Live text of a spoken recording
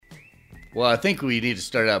Well, I think we need to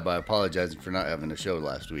start out by apologizing for not having a show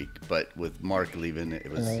last week. But with Mark leaving,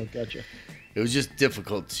 Gotcha. it was just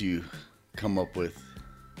difficult to come up with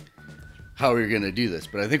how we were going to do this.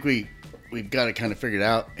 But I think we've got it kind of figured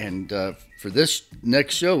out. And for this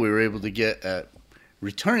next show, we were able to get a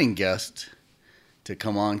returning guest to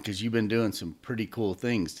come on because you've been doing some pretty cool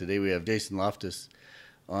things. Today we have Jason Loftus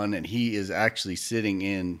on, and he is actually sitting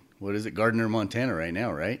in, what is it, Gardner, Montana right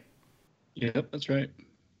now, right? Yep, that's right.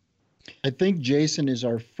 I think Jason is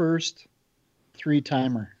our first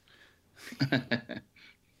three-timer.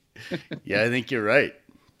 Yeah, I think you're right.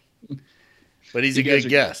 But he's You a guys good are-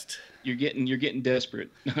 guest. You're getting desperate.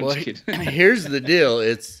 No, I'm Well, just kidding. here's the deal.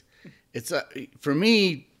 It's for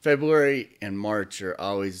me, February and March are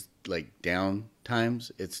always like down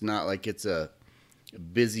times. It's not like it's a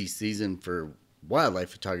busy season for wildlife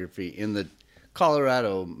photography in the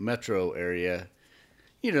Colorado metro area.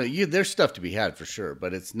 You know, there's stuff to be had for sure,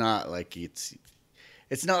 but it's not like it's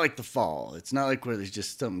not like the fall. It's not like where there's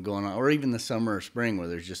just something going on, or even the summer or spring where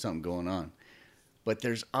there's just something going on. But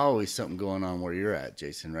there's always something going on where you're at,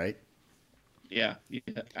 Jason, right? Yeah,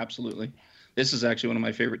 absolutely. This is actually one of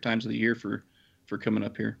my favorite times of the year for coming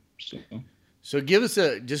up here. So give us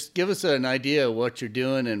an idea of what you're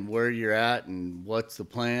doing and where you're at and what's the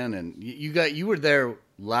plan. And you were there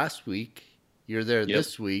last week. You're there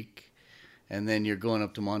this week, and then you're going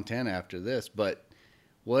up to Montana after this. But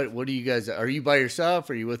what do you guys? Are you by yourself?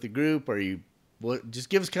 Are you with a group? Just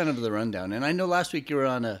give us kind of the rundown. And I know last week you were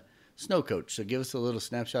on a snow coach, so give us a little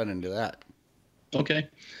snapshot into that. Okay.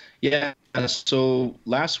 Yeah. So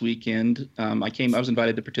last weekend, I was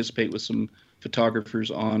invited to participate with some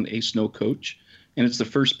photographers on a snow coach, and it's the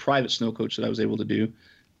first private snow coach that I was able to do.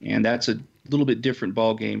 And that's a little bit different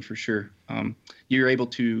ball game for sure. You're able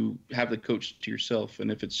to have the coach to yourself.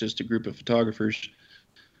 And if it's just a group of photographers,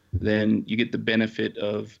 then you get the benefit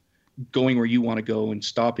of going where you want to go and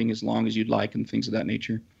stopping as long as you'd like and things of that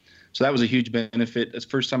nature. So that was a huge benefit. It's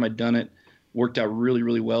the first time I'd done it. Worked out really,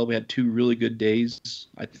 really well. We had 2 really good days.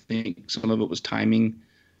 I think some of it was timing.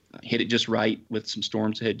 Hit it just right with some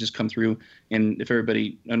storms that had just come through. And if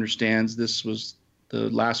everybody understands, this was the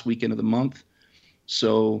last weekend of the month.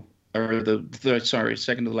 So, or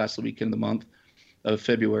second to the last weekend of the month of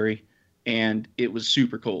February. And it was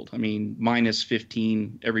super cold. I mean, minus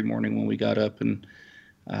 15 every morning when we got up. And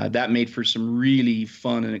that made for some really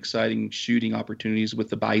fun and exciting shooting opportunities with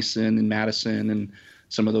the bison and Madison and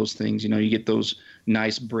some of those things. You know, you get those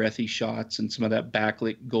nice breathy shots and some of that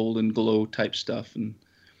backlit golden glow type stuff, and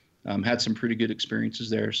had some pretty good experiences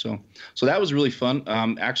there. So that was really fun.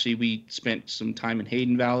 Actually, we spent some time in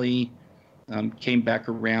Hayden Valley, came back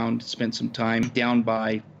around, spent some time down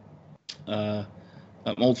by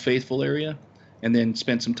Old Faithful area, and then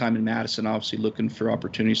spent some time in Madison, obviously looking for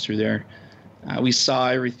opportunities through there. We saw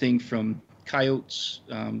everything from coyotes,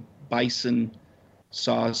 bison,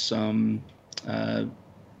 saw some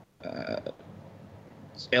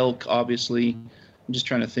elk, obviously. I'm just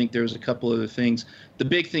trying to think. There was a couple other things. The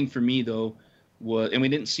big thing for me, though, was, and we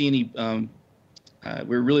didn't see any,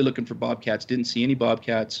 we were really looking for bobcats, didn't see any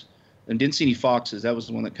bobcats, and didn't see any foxes. That was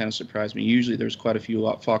the one that kind of surprised me. Usually there's quite a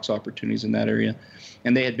few fox opportunities in that area,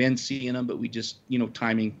 and they had been seeing them, but we just,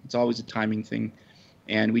 timing. It's always a timing thing,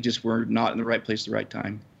 and we just were not in the right place at the right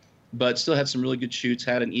time. But still had some really good shoots.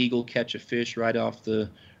 Had an eagle catch a fish right off the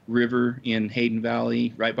river in Hayden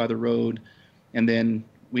Valley, right by the road. And then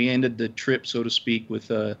we ended the trip, so to speak, with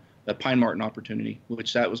a pine marten opportunity,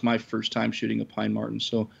 which that was my first time shooting a pine marten.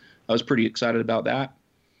 So I was pretty excited about that.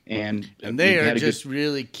 And they are just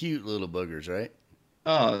really cute little boogers, right?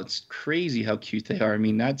 Oh, it's crazy how cute they are. I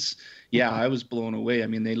mean, I was blown away. I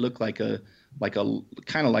mean, they look like a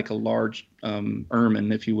kind of like a large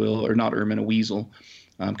ermine, if you will, or not ermine, a weasel,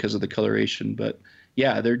 because of the coloration. But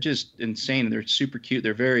yeah, they're just insane. They're super cute.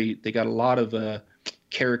 They got a lot of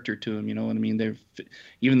character to them. You know what I mean? They're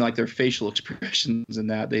even like their facial expressions and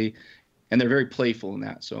that they're very playful in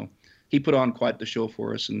that. So he put on quite the show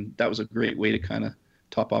for us, and that was a great way to kind of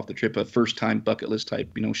top off the trip, a first time bucket list type,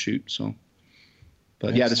 shoot. So,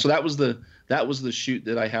 but yeah, so that was the shoot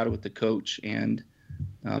that I had with the coach, and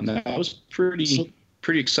that was pretty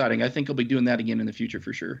exciting. I think I'll be doing that again in the future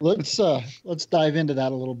for sure. Let's dive into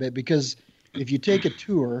that a little bit, because if you take a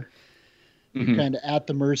tour, you're kind of at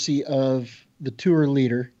the mercy of the tour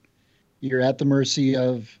leader. You're at the mercy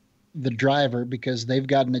of the driver because they've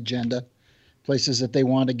got an agenda, places that they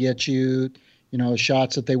want to get you,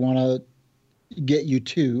 shots that they want to get you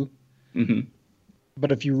to. Mm-hmm.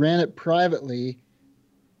 But if you ran it privately,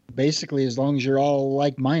 basically, as long as you're all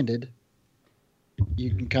like-minded,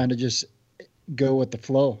 you can kind of just go with the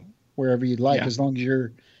flow wherever you'd like, as long as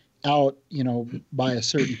you're out, by a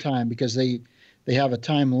certain time because they have a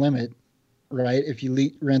time limit, right? If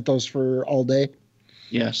you rent those for all day.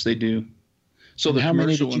 Yes, they do. So and the how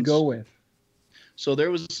many commercial did you ones, go with? So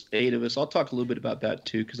there was 8 of us. I'll talk a little bit about that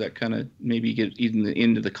too, because that kind of maybe get even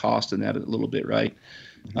into the cost in that a little bit, right?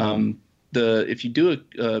 If you do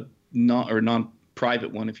a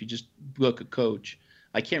non-private one, if you just book a coach,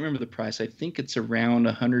 I can't remember the price. I think it's around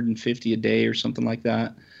 $150 a day or something like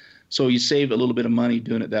that. So you save a little bit of money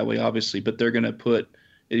doing it that way, obviously. But they're going to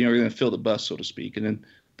they're going to fill the bus, so to speak. And then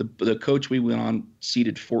the coach we went on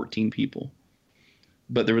seated 14 people,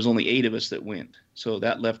 but there was only 8 of us that went. So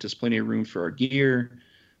that left us plenty of room for our gear,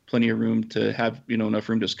 plenty of room to have, enough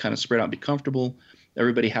room to just kind of spread out and be comfortable.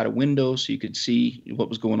 Everybody had a window so you could see what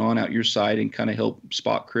was going on out your side and kind of help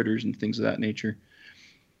spot critters and things of that nature.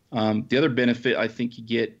 The other benefit I think you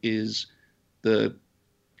get is the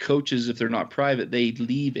coaches, if they're not private, they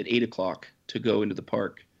leave at 8:00 to go into the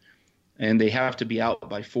park, and they have to be out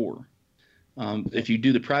by 4. If you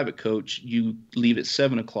do the private coach, you leave at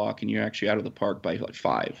 7:00 and you're actually out of the park by like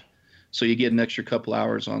 5. So you get an extra couple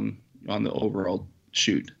hours on the overall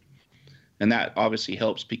shoot. And that obviously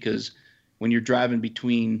helps because when you're driving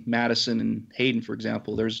between Madison and Hayden, for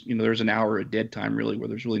example, there's an hour of dead time really where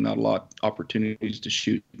there's really not a lot of opportunities to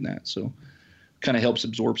shoot in that. So kind of helps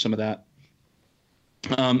absorb some of that.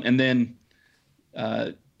 And then,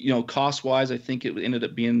 cost wise, I think it ended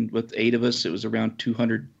up being with 8 of us, it was around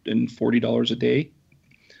 $240 a day.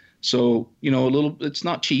 So, it's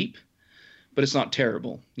not cheap, but it's not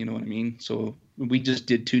terrible. You know what I mean? So we just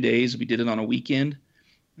did 2 days. We did it on a weekend.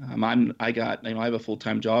 I have a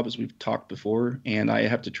full-time job, as we've talked before, and I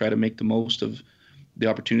have to try to make the most of the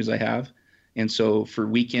opportunities I have. And so for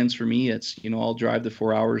weekends, for me, it's, I'll drive the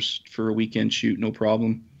 4 hours for a weekend shoot, no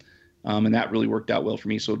problem. And that really worked out well for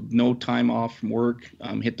me. So no time off from work,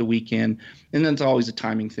 hit the weekend. And then it's always a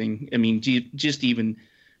timing thing. I mean,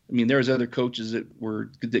 there was other coaches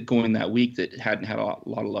that going that week that hadn't had a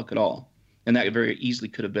lot of luck at all. And that very easily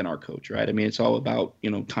could have been our coach, right? I mean, it's all about,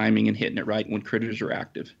 timing and hitting it right when critters are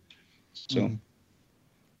active. So.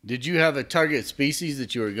 Did you have a target species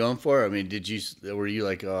that you were going for? I mean, were you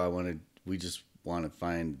like, we just want to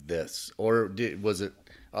find this? Or was it,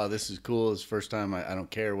 oh, this is cool. It's the first time. I don't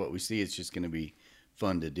care what we see. It's just going to be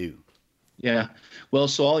fun to do. Yeah. Well,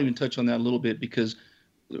 so I'll even touch on that a little bit because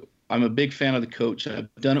I'm a big fan of the coach. I've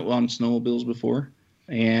done it on snowmobiles before,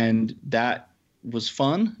 and that was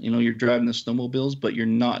fun. You're driving the snowmobiles, but you're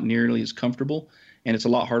not nearly as comfortable, and it's a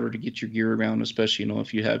lot harder to get your gear around, especially,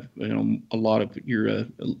 if you have, a lot of your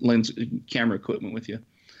lens camera equipment with you.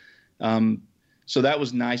 So that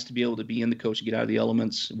was nice to be able to be in the coach and get out of the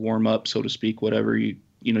elements, warm up, so to speak, whatever. You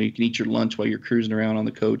can eat your lunch while you're cruising around on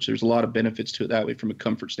the coach. There's a lot of benefits to it that way from a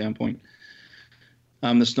comfort standpoint. The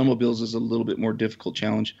snowmobiles is a little bit more difficult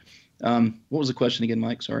challenge. What was the question again,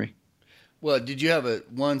 Mike? Sorry. Well, did you have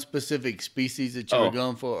one specific species that you were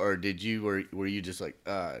going for, or were you just like,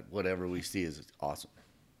 whatever we see is awesome?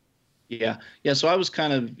 Yeah. So I was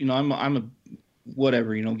kind of, I'm a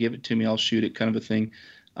whatever, give it to me, I'll shoot it kind of a thing.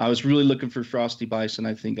 I was really looking for frosty bison.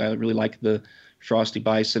 I think I really like the frosty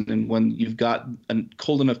bison, and when you've got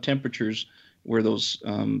cold enough temperatures where those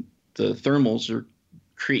the thermals are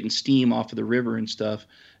creating steam off of the river and stuff,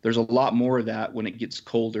 there's a lot more of that when it gets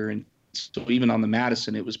colder. And so even on the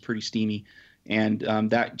Madison, it was pretty steamy. And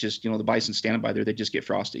that just, the bison standing by there, they just get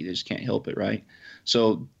frosty. They just can't help it, right?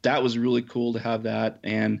 So that was really cool to have that.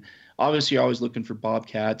 And obviously, you're always looking for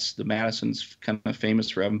bobcats. The Madison's kind of famous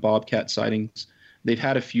for having bobcat sightings. They've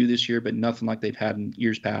had a few this year, but nothing like they've had in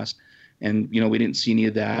years past. And, we didn't see any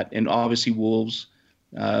of that. And obviously, wolves.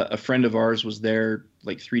 A friend of ours was there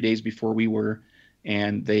like 3 days before we were,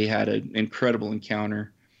 and they had an incredible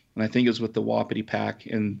encounter. And I think it was with the Wapiti pack,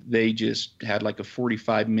 and they just had like a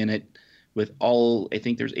 45-minute with I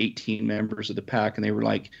think there's 18 members of the pack, and they were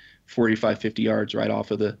like 45, 50 yards right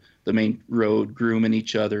off of the main road, grooming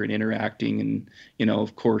each other and interacting. And,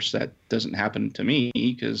 of course, that doesn't happen to me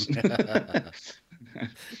because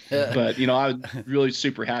but, I was really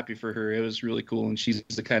super happy for her. It was really cool. And she's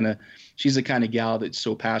the kind of gal that's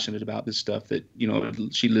so passionate about this stuff that,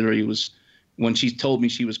 she literally was, when she told me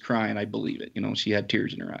she was crying, I believe it. She had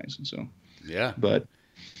tears in her eyes. And so, yeah. But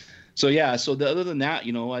so, other than that,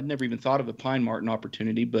 I'd never even thought of a pine marten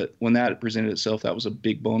opportunity, but when that presented itself, that was a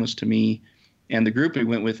big bonus to me. And the group we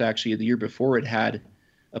went with actually the year before, it had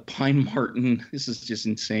a pine marten. This is just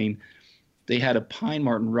insane. They had a pine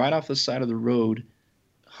marten right off the side of the road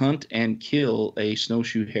hunt and kill a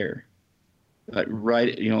snowshoe hare.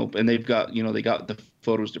 Right, and they've got, they got the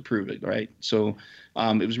photos to prove it, right? So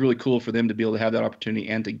it was really cool for them to be able to have that opportunity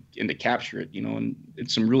and to capture it, and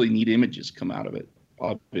some really neat images come out of it.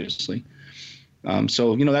 obviously.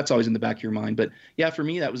 So, that's always in the back of your mind. But yeah, for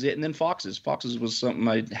me, that was it. And then foxes. Foxes was something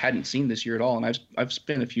I hadn't seen this year at all. And I've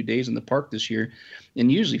spent a few days in the park this year,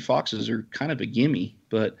 and usually foxes are kind of a gimme.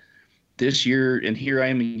 But this year, and here I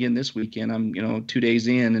am again this weekend, I'm, 2 days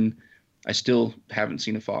in, and I still haven't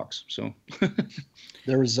seen a fox. So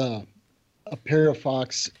there was a pair of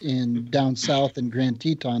fox down south in Grand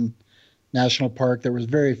Teton National Park that was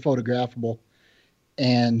very photographable.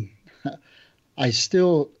 And I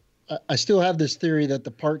still have this theory that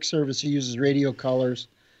the Park Service uses radio collars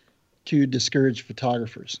to discourage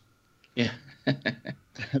photographers. Yeah.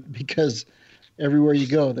 Because everywhere you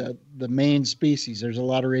go, the main species, there's a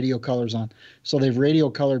lot of radio collars on. So they've radio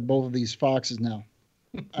colored both of these foxes now.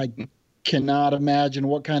 I cannot imagine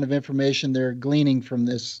what kind of information they're gleaning from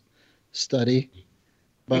this study.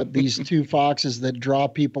 But these two foxes that draw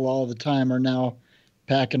people all the time are now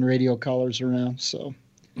packing radio collars around. So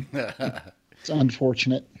it's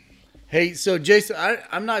unfortunate. Hey, so Jason,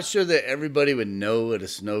 I'm not sure that everybody would know what a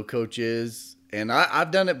snow coach is. And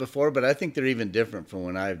I've done it before, but I think they're even different from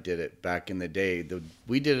when I did it back in the day.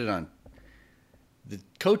 We did it on, the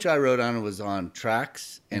coach I rode on was on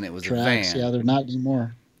tracks, and it was a van. Yeah, they're not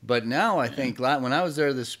anymore. But now I think, when I was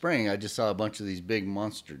there this spring, I just saw a bunch of these big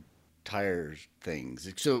monster tires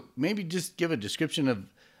things. So maybe just give a description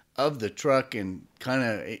of the truck, and kind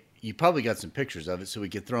of, you probably got some pictures of it so we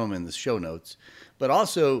could throw them in the show notes. But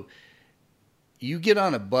also, you get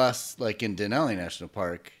on a bus like in Denali National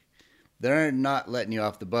Park, they're not letting you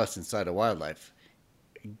off the bus inside of wildlife.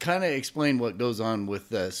 Kind of explain what goes on with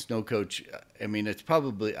the snow coach. I mean, it's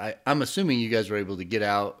probably, I'm assuming you guys were able to get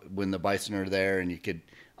out when the bison are there, and you could,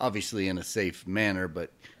 obviously in a safe manner,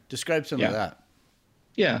 but describe some of that.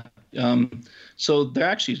 Yeah. So there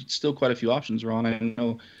are actually still quite a few options, Ron. I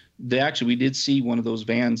know we did see one of those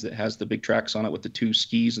vans that has the big tracks on it with the two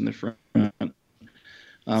skis in the front.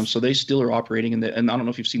 So they still are operating, and I don't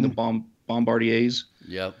know if you've seen the Bombardiers.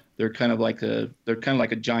 Yep. They're kind of like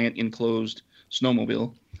a giant enclosed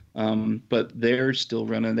snowmobile, but they're still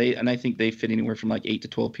running. And I think they fit anywhere from like 8 to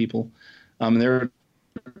 12 people. They're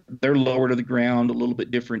lower to the ground, a little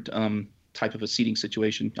bit different type of a seating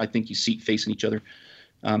situation. I think you seat facing each other,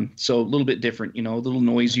 so a little bit different. A little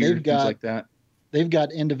noisier, things like that. They've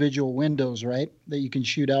got individual windows, right, that you can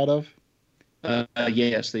shoot out of.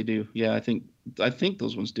 Yes, they do. Yeah, I think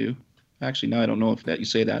those ones do. Actually, no, I don't know if that you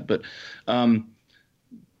say that, but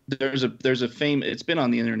there's a it's been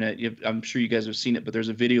on the internet. I'm sure you guys have seen it, but there's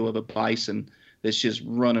a video of a bison that's just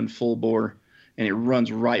running full bore, and it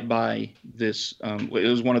runs right by this. It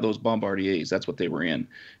was one of those Bombardiers. That's what they were in,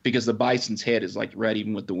 because the bison's head is like right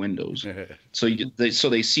even with the windows. So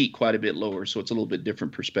they seat quite a bit lower, so it's a little bit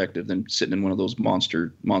different perspective than sitting in one of those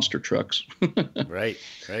monster trucks. Right.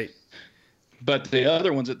 But the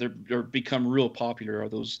other ones that they're become real popular are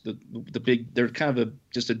those the big. They're kind of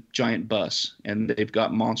just a giant bus, and they've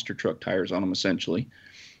got monster truck tires on them essentially.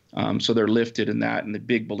 So they're lifted in that, and the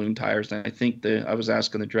big balloon tires. And I think I was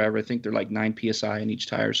asking the driver, I think they're like 9 psi in each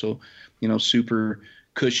tire, so super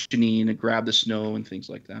cushiony and grab the snow and things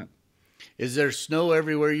like that. Is there snow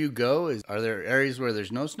everywhere you go? Are there areas where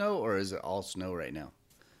there's no snow, or is it all snow right now?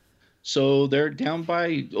 So they're down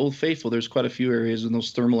by Old Faithful. There's quite a few areas in those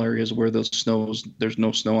thermal areas where there's no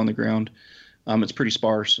snow on the ground. It's pretty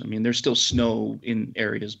sparse. I mean, there's still snow in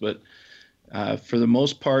areas, but for the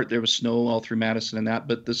most part, there was snow all through Madison and that.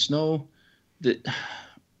 But the snow that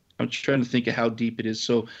I'm trying to think of how deep it is.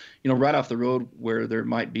 So, right off the road where there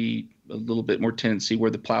might be a little bit more tendency where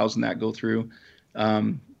the plows and that go through,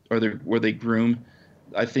 where they groom,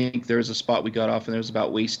 I think there's a spot we got off and there's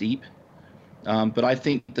about waist deep. But I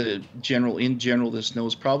think in general, the snow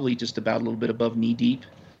is probably just about a little bit above knee deep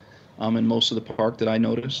in most of the park that I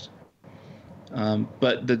noticed.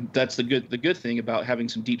 But that's the good thing about having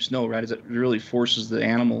some deep snow, right, is it really forces the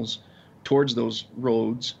animals towards those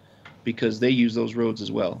roads, because they use those roads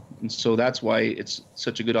as well. And so that's why it's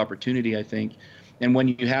such a good opportunity, I think. And when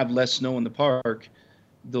you have less snow in the park,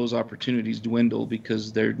 those opportunities dwindle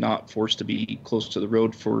because they're not forced to be close to the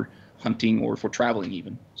road for hunting or for traveling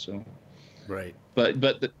even. So. Right. But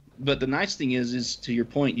the nice thing is to your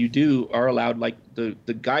point, you are allowed, like the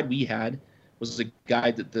guide we had was a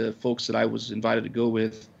guide that the folks that I was invited to go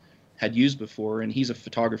with had used before, and he's a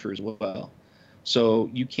photographer as well. So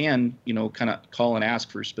you can, kind of call and ask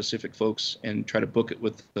for specific folks and try to book it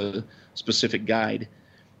with the specific guide.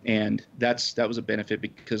 And that was a benefit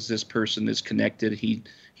because this person is connected.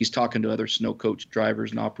 He's talking to other snow coach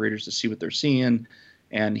drivers and operators to see what they're seeing.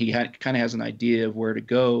 And he kind of has an idea of where to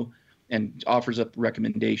go and offers up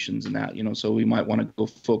recommendations and that, so we might want to go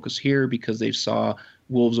focus here because they saw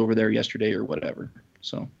wolves over there yesterday or whatever.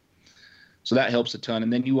 So So that helps a ton.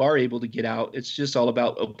 And then you are able to get out. It's just all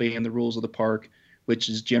about obeying the rules of the park, which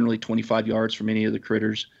is generally 25 yards from any of the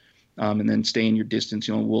critters, and then staying your distance.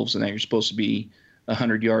 Wolves and that, you're supposed to be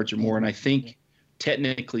 100 yards or more. And I think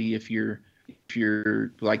technically, if you're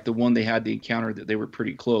like the one they had the encounter, that they were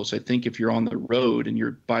pretty close. I think if you're on the road and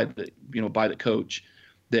you're by the coach,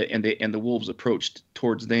 and the wolves approached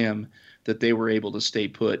towards them, that they were able to stay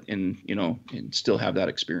put and still have that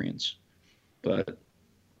experience. But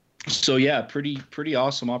so yeah, pretty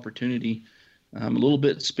awesome opportunity. A little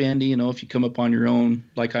bit spendy, if you come up on your own,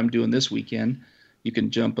 like I'm doing this weekend, you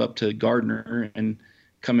can jump up to Gardner and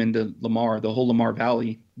come into Lamar. The whole Lamar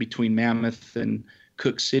Valley between Mammoth and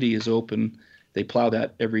Cook City is open. They plow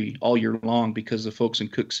that all year long because the folks in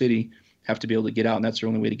Cook City have to be able to get out, and that's their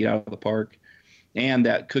only way to get out of the park. And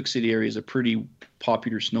that Cook City area is a pretty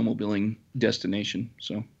popular snowmobiling destination.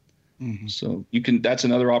 So, so that's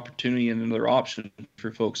another opportunity and another option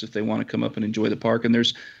for folks if they want to come up and enjoy the park. And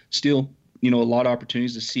there's still, a lot of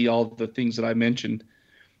opportunities to see all the things that I mentioned,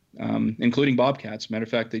 including bobcats. Matter of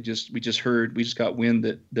fact, we just got wind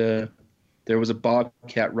that there was a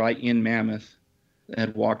bobcat right in Mammoth that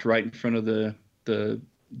had walked right in front of the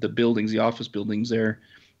buildings, the office buildings there.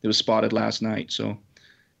 It was spotted last night. So,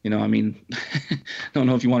 I don't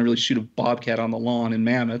know if you want to really shoot a bobcat on the lawn in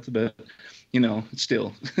Mammoth, but it's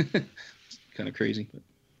still it's kind of crazy. But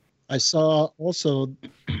I saw also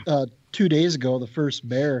 2 days ago the first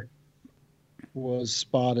bear was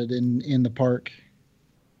spotted in the park.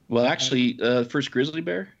 Well, actually, first grizzly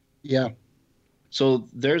bear. Yeah. So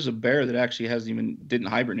there's a bear that actually didn't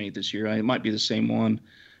hibernate this year. It might be the same one,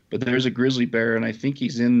 but there's a grizzly bear, and I think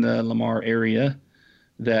he's in the Lamar area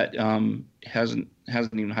that hasn't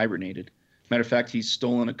even hibernated. Matter of fact, he's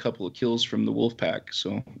stolen a couple of kills from the wolf pack.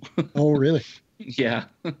 So. Oh, really? Yeah.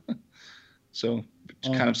 So it's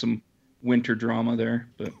kind of some winter drama there,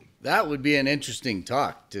 but. That would be an interesting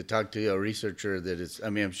talk to a researcher that is.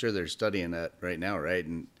 I mean, I'm sure they're studying that right now, right?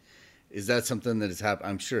 And is that something that has happened?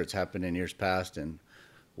 I'm sure it's happened in years past. And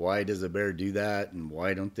why does a bear do that? And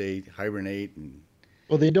why don't they hibernate? And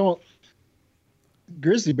well, they don't.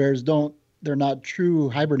 Grizzly bears don't. They're not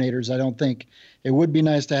true hibernators, I don't think. It would be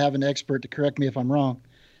nice to have an expert to correct me if I'm wrong,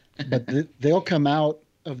 but they'll come out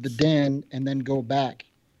of the den and then go back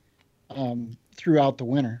throughout the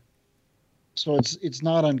winter. So it's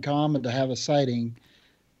not uncommon to have a sighting,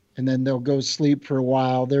 and then they'll go sleep for a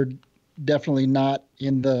while. They're definitely not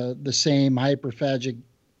in the same hyperphagic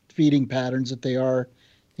feeding patterns that they are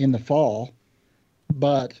in the fall,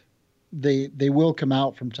 but they will come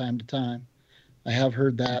out from time to time. I have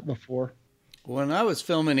heard that before. When I was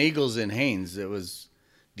filming eagles in Haines, it was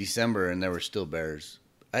December and there were still bears.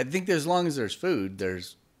 I think as long as there's food, they're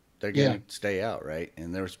going to stay out, right?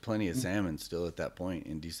 And there was plenty of salmon still at that point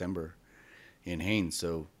in December in Haines.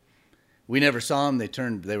 So we never saw them.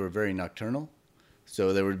 They were very nocturnal.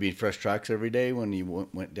 So there would be fresh tracks every day when you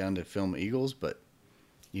went down to film eagles, but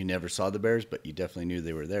you never saw the bears, but you definitely knew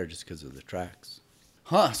they were there just because of the tracks.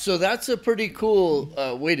 Huh. So that's a pretty cool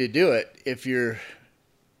way to do it. If you're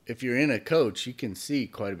in a coach, you can see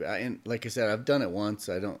quite a bit. And like I said, I've done it once.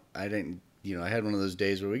 I didn't, I had one of those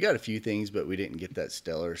days where we got a few things, but we didn't get that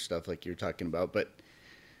stellar stuff like you're talking about. But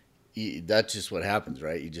that's just what happens,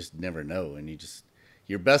 right? You just never know. And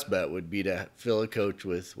your best bet would be to fill a coach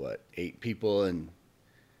with 8 people and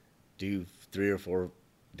do 3 or 4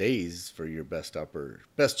 days for your best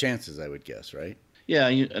chances, I would guess, right? Yeah.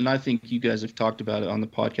 And I think you guys have talked about it on the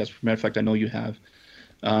podcast. As a matter of fact, I know you have.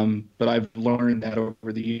 But I've learned that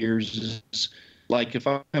over the years is like if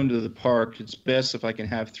I come to the park, it's best if I can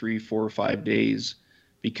have 3, 4, or 5 days,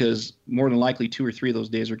 because more than likely 2 or 3 of those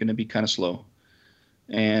days are going to be kind of slow.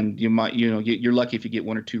 And you might, you're lucky if you get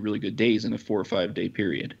 1 or 2 really good days in a 4 or 5 day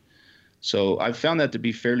period. So I've found that to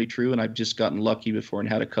be fairly true. And I've just gotten lucky before and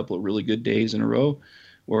had a couple of really good days in a row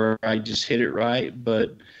where I just hit it right.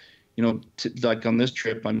 But like on this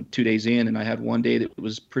trip, I'm 2 days in and I had 1 day that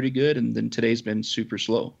was pretty good. And then today's been super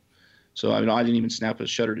slow. So, I didn't even snap a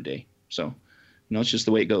shutter today. So, it's just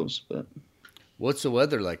the way it goes. But what's the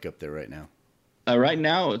weather like up there right now? Right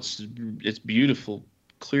now it's beautiful,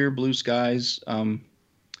 clear blue skies.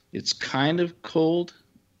 It's kind of cold.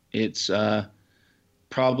 It's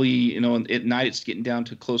probably, at night it's getting down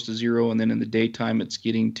to close to 0. And then in the daytime, it's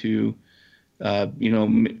getting to,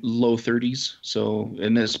 low 30s. So,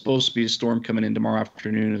 and there's supposed to be a storm coming in tomorrow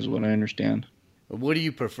afternoon is what I understand. What do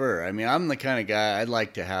you prefer? I mean, I'm the kind of guy, I'd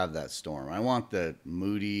like to have that storm. I want the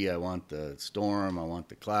moody, I want the storm, I want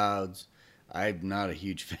the clouds. I'm not a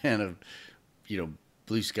huge fan of,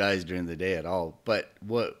 blue skies during the day at all. But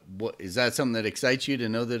what is that something that excites you to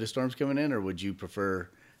know that a storm's coming in, or would you prefer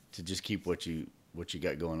to just keep what you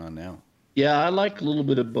got going on now? Yeah, I like a little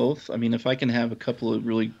bit of both. I mean, if I can have a couple of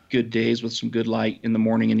really good days with some good light in the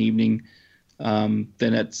morning and evening, then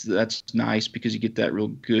that's nice because you get that real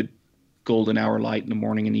good golden hour light in the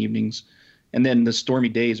morning and evenings. And then the stormy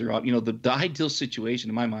days are out. The ideal situation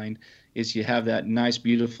in my mind is you have that nice,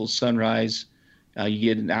 beautiful sunrise. You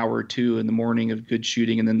get an hour or two in the morning of good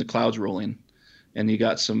shooting, and then the clouds roll in, and you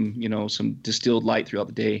got some distilled light throughout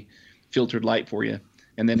the day, filtered light for you.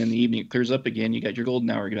 And then in the evening it clears up again. You got your golden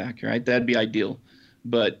hour back, right? That'd be ideal.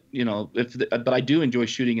 But but I do enjoy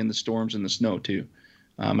shooting in the storms and the snow too.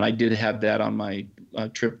 And I did have that on my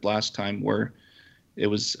trip last time where it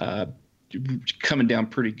was coming down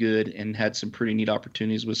pretty good and had some pretty neat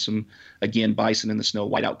opportunities with some, again, bison in the snow,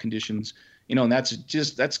 whiteout conditions. And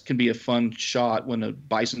that's can be a fun shot when a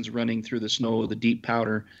bison's running through the snow, the deep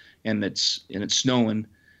powder, and it's snowing,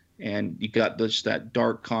 and you got that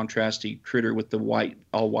dark contrasty critter with the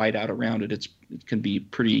all white out around it. It can be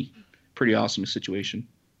pretty awesome situation.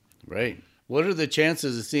 Right. What are the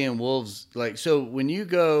chances of seeing wolves? So when you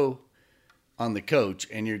go on the coach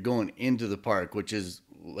and you're going into the park, which is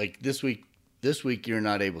like this week you're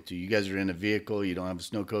not able to. You guys are in a vehicle. You don't have a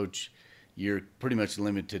snow coach. You're pretty much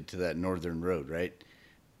limited to that northern road, right?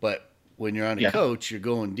 But when you're on a coach, you're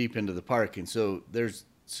going deep into the park, and so there's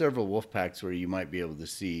several wolf packs where you might be able to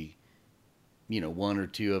see, one or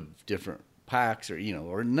two of different packs,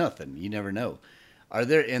 or nothing. You never know. Are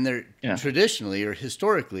there? And there traditionally or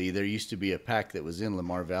historically, there used to be a pack that was in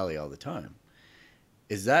Lamar Valley all the time.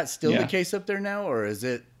 Is that still the case up there now, or has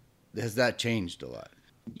that changed a lot?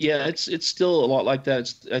 Yeah, it's still a lot like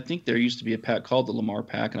that. I think there used to be a pack called the Lamar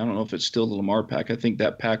Pack, and I don't know if it's still the Lamar Pack. I think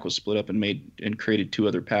that pack was split up and created two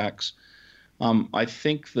other packs. I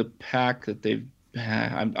think the pack that they've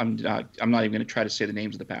I'm not even going to try to say the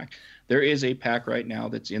names of the pack. There is a pack right now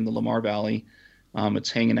that's in the Lamar Valley.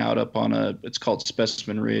 It's hanging out up on it's called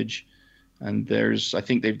Specimen Ridge, and I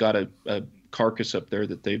think they've got a carcass up there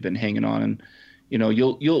that they've been hanging on, and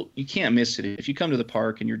you can't miss it if you come to the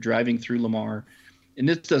park and you're driving through Lamar. And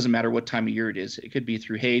this doesn't matter what time of year it is. It could be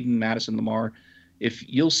through Hayden, Madison, Lamar. If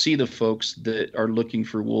you'll see the folks that are looking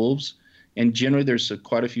for wolves, and generally there's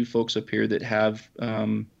quite a few folks up here that have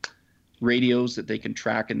radios that they can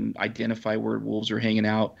track and identify where wolves are hanging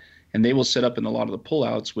out, and they will set up in a lot of the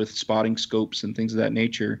pullouts with spotting scopes and things of that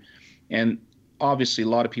nature. And obviously a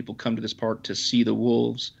lot of people come to this park to see the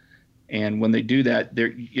wolves, and when they do that,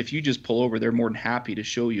 if you just pull over, they're more than happy to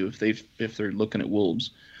show you if they're looking at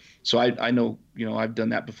wolves. So I know, I've done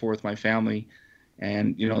that before with my family,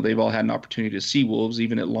 and, they've all had an opportunity to see wolves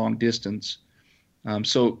even at long distance.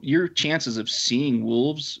 So your chances of seeing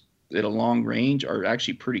wolves at a long range are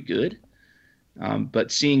actually pretty good.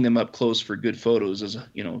 But seeing them up close for good photos is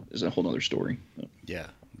a whole other story. Yeah,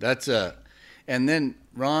 that's and then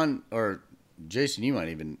Ron or Jason, you might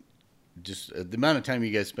even just the amount of time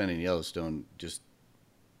you guys spend in Yellowstone,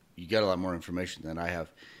 you got a lot more information than I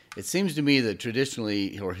have. It seems to me that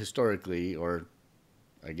traditionally or historically, or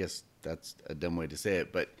I guess that's a dumb way to say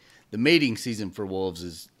it, but the mating season for wolves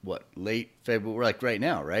is what, late February, like right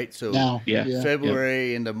now, right? So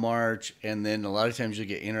February into March, and then a lot of times you'll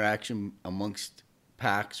get interaction amongst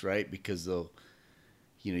packs, right? Because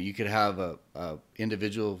you could have a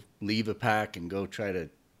individual leave a pack and go try to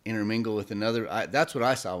intermingle with another. That's what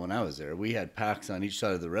I saw when I was there. We had packs on each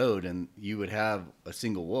side of the road, and you would have a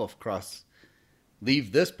single wolf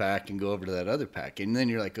leave this pack and go over to that other pack. And then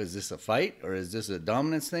you're like, is this a fight, or is this a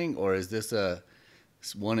dominance thing, or is this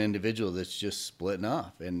one individual that's just splitting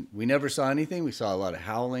off? And we never saw anything. We saw a lot of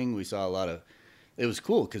howling. We saw it was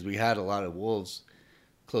cool because we had a lot of wolves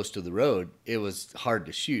close to the road. It was hard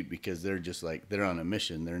to shoot because they're just like, they're on a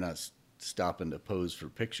mission. They're not stopping to pose for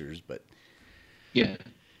pictures, but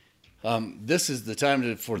this is the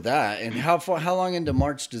time for that. And how long into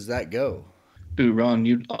March does that go? Ooh,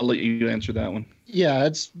 Ron, I'll let you answer that one. Yeah,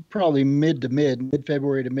 it's probably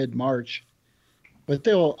mid-February to mid-March. But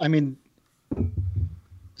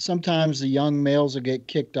sometimes the young males will get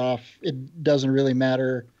kicked off. It doesn't really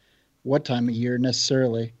matter what time of year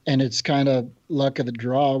necessarily. And it's kind of luck of the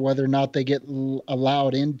draw whether or not they get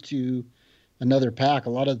allowed into another pack. A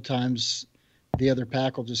lot of the times the other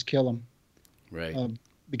pack will just kill them. Right.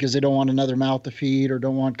 Because they don't want another mouth to feed or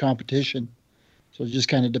don't want competition. So it just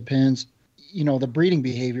kind of depends. The breeding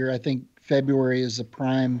behavior, I think February is the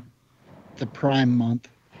prime month.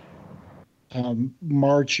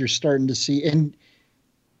 March, you're starting to see, and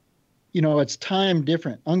it's timed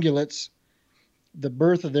different. Ungulates, the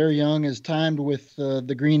birth of their young is timed with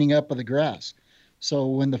the greening up of the grass. So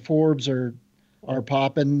when the forbs are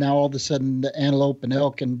popping, now all of a sudden the antelope and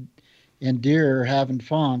elk and deer are having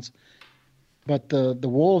fawns. But the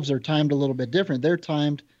wolves are timed a little bit different. They're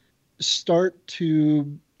timed start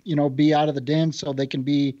to, be out of the den so they can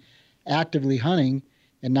be actively hunting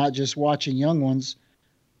and not just watching young ones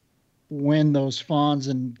when those fawns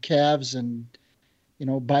and calves and,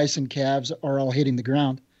 bison calves are all hitting the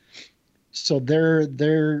ground. So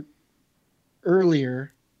they're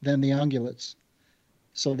earlier than the ungulates.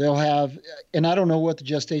 So they'll have, and I don't know what the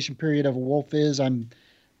gestation period of a wolf is.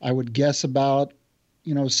 I would guess about,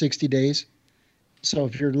 60 days. So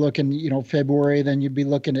if you're looking, February, then you'd be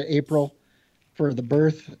looking at April for the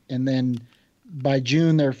birth. And then by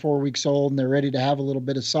June, they're 4 weeks old and they're ready to have a little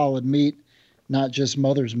bit of solid meat, not just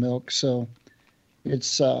mother's milk. So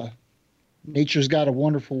it's, nature's got a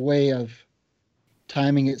wonderful way of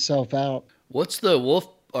timing itself out. What's the wolf,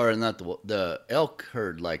 or not the elk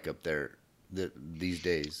herd like up there these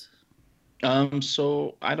days?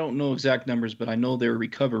 So I don't know exact numbers, but I know they're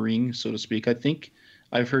recovering, so to speak. I think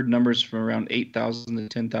I've heard numbers from around 8,000 to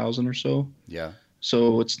 10,000 or so. Yeah.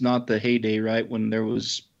 So it's not the heyday, right? When there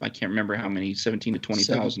was, I can't remember how many, 17 to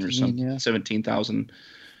 20,000 or something, yeah. 17,000.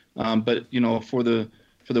 But for the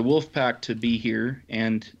wolf pack to be here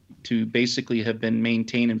and to basically have been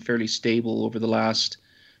maintained and fairly stable over the last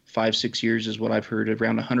 5-6 years is what I've heard.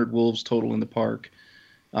 Around 100 wolves total in the park,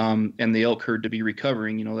 and the elk herd to be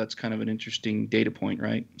recovering. That's kind of an interesting data point,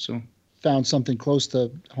 right? So found something close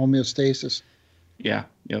to homeostasis. Yeah.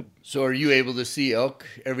 Yep. So are you able to see elk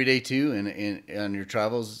every day too, in on your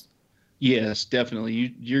travels? Yes,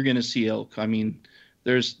 definitely. You're going to see elk. I mean,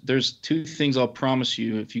 there's two things I'll promise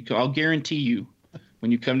you. I'll guarantee you,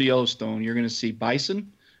 when you come to Yellowstone, you're going to see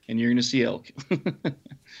bison and you're going to see elk.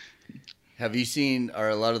 Have you seen? Are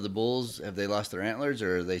a lot of the bulls, have they lost their antlers,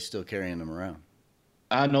 or are they still carrying them around?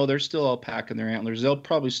 No, they're still all packing their antlers. They'll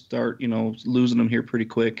probably start, losing them here pretty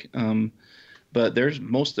quick. But there's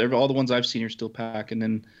all the ones I've seen are still packing,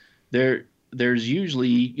 and there's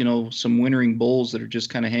usually some wintering bulls that are just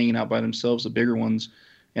kind of hanging out by themselves, the bigger ones,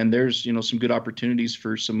 and there's some good opportunities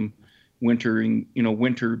for some wintering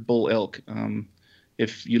winter bull elk.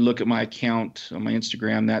 If you look at my account on my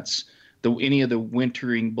Instagram, that's any of the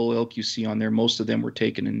wintering bull elk you see on there, most of them were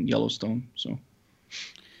taken in Yellowstone. So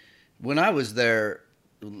when I was there,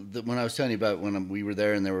 when I was telling you about when we were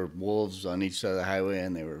there and there were wolves on each side of the highway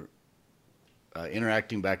and they were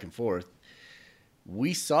interacting back and forth,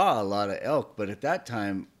 we saw a lot of elk. But at that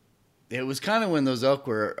time, it was kind of when those elk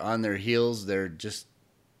were on their heels.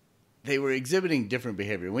 They were exhibiting different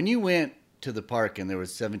behavior. When you went to the park and there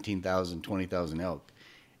was 17,000, 20,000 elk,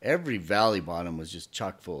 every valley bottom was just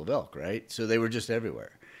chock full of elk, right? So they were just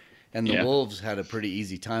everywhere. And the wolves had a pretty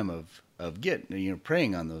easy time of getting,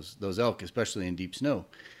 preying on those elk, especially in deep snow.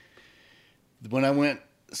 When I went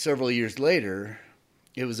several years later,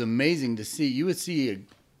 it was amazing to see. You would see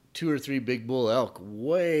 2 or 3 big bull elk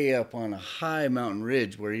way up on a high mountain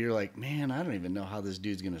ridge where you're like, man, I don't even know how this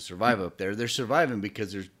dude's going to survive up there. They're surviving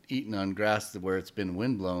because they're eating on grass where it's been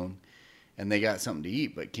windblown and they got something to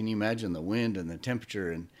eat. But can you imagine the wind and the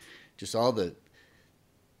temperature and just all the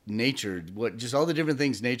nature, just all the different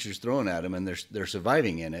things nature's throwing at them, and they're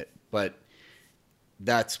surviving in it. But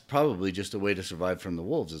that's probably just a way to survive from the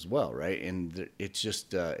wolves as well, right? And it's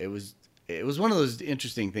just it was one of those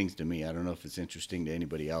interesting things to me. I don't know if it's interesting to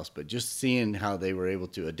anybody else, but just seeing how they were able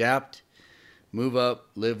to adapt, move up,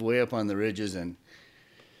 live way up on the ridges. And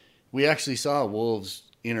we actually saw wolves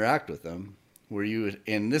interact with them where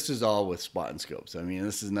and this is all with spot and scopes. I mean,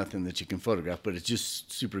 this is nothing that you can photograph, but it's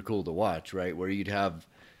just super cool to watch, right? Where you'd have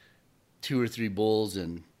 2 or 3 bulls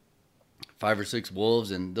and 5 or 6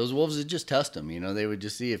 wolves, and those wolves would just test them. They would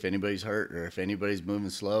just see if anybody's hurt or if anybody's moving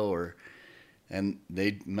slow, and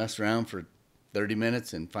they'd mess around for 30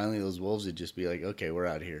 minutes, and finally those wolves would just be like, okay, we're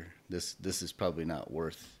out of here. This is probably not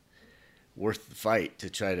worth the fight to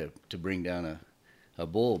try to bring down a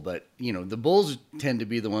bull. But, the bulls tend to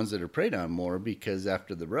be the ones that are preyed on more because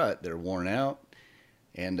after the rut, they're worn out.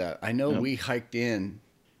 And I know we hiked in.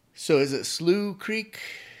 So is it Slough Creek?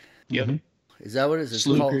 Yep. Mm-hmm. Is that what it is? It's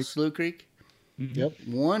called Slough Creek? Mm-hmm. Yep.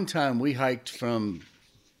 One time we hiked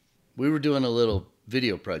we were doing a little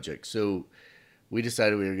video project. So we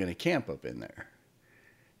decided we were going to camp up in there.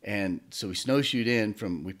 And so we snowshoed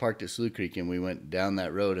we parked at Slough Creek and we went down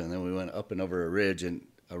that road, and then we went up and over a ridge, and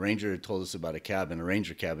a ranger had told us about a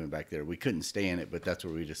ranger cabin back there. We couldn't stay in it, but that's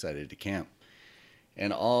where we decided to camp.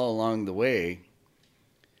 And all along the way,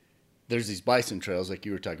 there's these bison trails like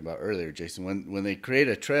you were talking about earlier, Jason. When they create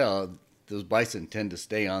a trail, those bison tend to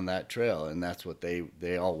stay on that trail, and that's what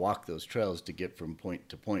they all walk those trails to get from point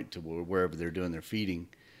to wherever they're doing their feeding.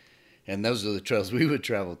 And those are the trails we would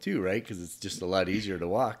travel too, right? Because it's just a lot easier to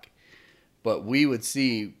walk. But we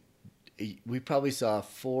probably saw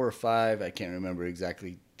 4 or 5, I can't remember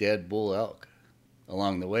exactly, dead bull elk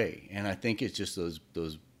along the way. And I think it's just those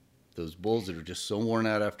bulls that are just so worn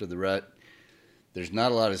out after the rut. There's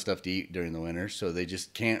not a lot of stuff to eat during the winter, so they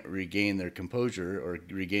just can't regain their composure or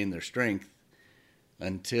regain their strength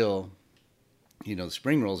until, the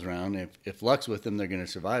spring rolls around. If luck's with them, they're going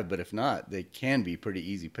to survive. But if not, they can be pretty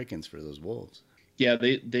easy pickings for those wolves. Yeah,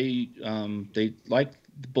 they like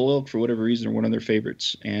the bull elk for whatever reason are one of their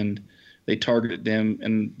favorites, and they target them.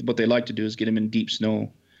 And what they like to do is get them in deep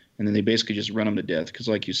snow, and then they basically just run them to death. Because,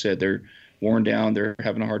 like you said, they're worn down, they're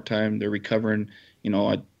having a hard time, they're recovering.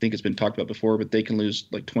 I think it's been talked about before, but they can lose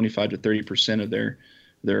like 25 to 30% of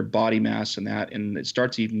their body mass and that, and it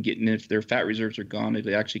starts even getting, if their fat reserves are gone, it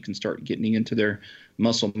actually can start getting into their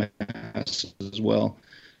muscle mass as well.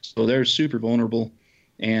 So they're super vulnerable,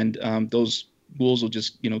 and those wolves will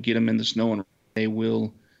just get them in the snow, and they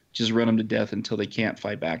will just run them to death until they can't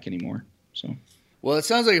fight back anymore. So. Well, it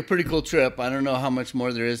sounds like a pretty cool trip. I don't know how much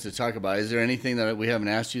more there is to talk about. Is there anything that we haven't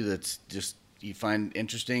asked you that's just you find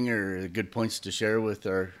interesting or good points to share with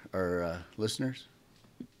our listeners?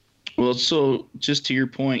 Well, so just to your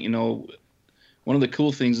point, one of the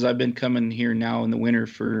cool things is I've been coming here now in the winter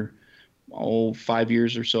for 5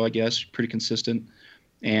 years or so, I guess, pretty consistent.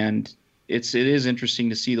 And it is interesting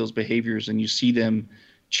to see those behaviors, and you see them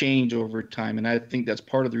change over time. And I think that's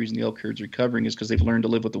part of the reason the elk herd's recovering is because they've learned to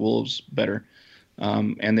live with the wolves better.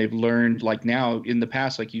 And they've learned, like now, in the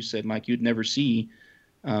past, like you said, Mike, you'd never see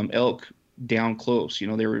elk down close.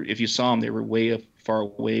 If you saw them, they were way up, far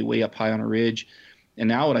away, way up high on a ridge. And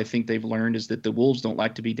now what I think they've learned is that the wolves don't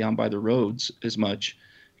like to be down by the roads as much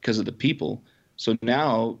because of the people. So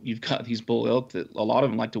now you've got these bull elk that a lot of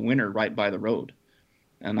them like to winter right by the road.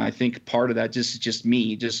 And I think part of that just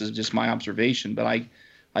me, just my observation, but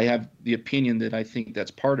I have the opinion that I think that's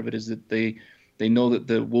part of it is that they know that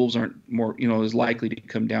the wolves aren't more, as likely to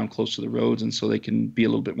come down close to the roads, and so they can be a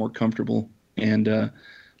little bit more comfortable and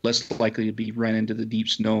less likely to be run into the deep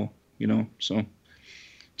snow, so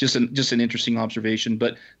just an interesting observation.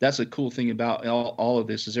 But that's a cool thing about all of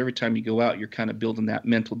this is every time you go out, you're kind of building that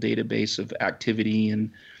mental database of activity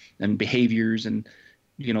and behaviors and,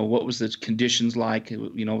 what was the conditions like,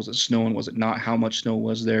 was it snowing, was it not, how much snow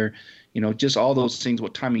was there, just all those things,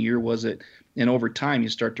 what time of year was it? And over time, you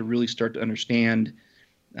start to understand,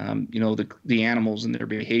 the animals and their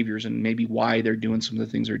behaviors and maybe why they're doing some of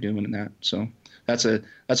the things they're doing and that. So that's a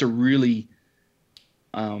really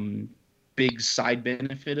big side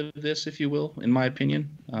benefit of this, if you will, in my opinion.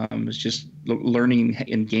 It's just learning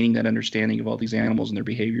and gaining that understanding of all these animals and their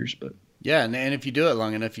behaviors. But yeah, and if you do it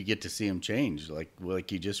long enough, you get to see them change, like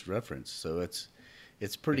you just referenced. So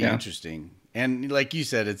it's pretty interesting. And like you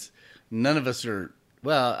said, it's none of us are.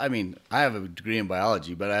 Well, I mean, I have a degree in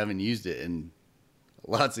biology, but I haven't used it in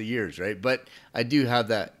lots of years, right? But I do have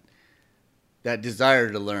that desire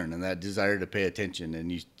to learn and that desire to pay attention,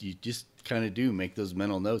 and you just kind of do make those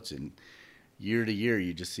mental notes, and year to year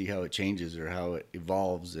you just see how it changes or how it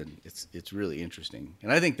evolves, and it's really interesting.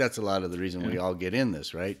 And I think that's a lot of the reason we all get in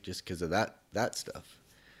this, right? Just because of that stuff.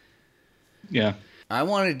 Yeah. I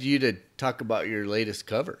wanted you to talk about your latest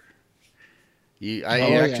cover.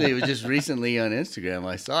 It was just recently on Instagram.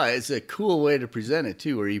 I saw it. It's a cool way to present it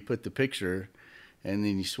too, where you put the picture and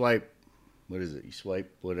then you swipe. What is it? You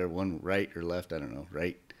swipe whatever, one right or left. I don't know.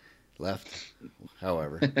 Right, left,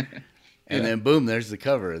 however. And then boom, there's the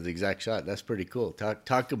cover of the exact shot. That's pretty cool.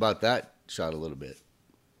 Talk about that shot a little bit.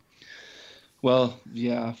 Well,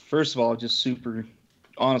 yeah. First of all, just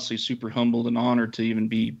honestly super humbled and honored to even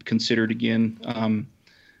be considered again.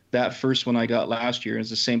 That first one I got last year is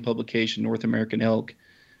the same publication, North American Elk.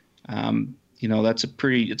 It's a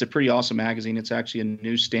pretty awesome magazine. It's actually a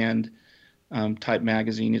newsstand type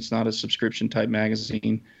magazine. It's not a subscription type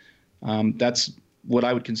magazine. That's what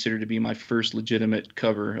I would consider to be my first legitimate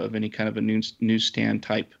cover of any kind of a newsstand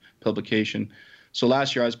type publication. So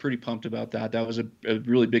last year I was pretty pumped about that. That was a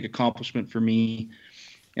really big accomplishment for me.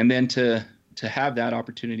 And then to have that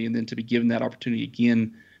opportunity, and then to be given that opportunity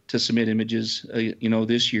again to submit images,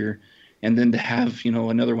 this year, and then to have,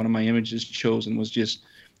 another one of my images chosen just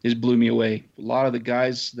blew me away. A lot of the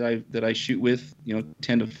guys that I shoot with,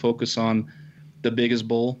 tend to focus on the biggest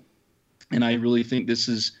bull. And I really think this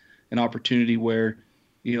is an opportunity where,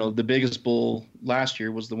 the biggest bull last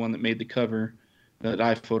year was the one that made the cover that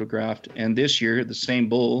I photographed. And this year, the same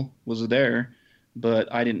bull was there,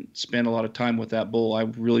 but I didn't spend a lot of time with that bull. I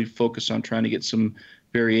really focused on trying to get some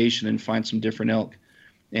variation and find some different elk.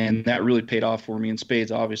 And that really paid off for me in spades,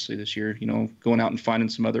 obviously, this year, going out and finding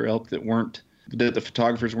some other elk that the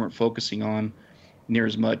photographers weren't focusing on near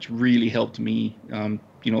as much really helped me,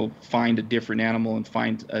 find a different animal and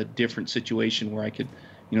find a different situation where I could,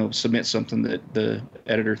 submit something that the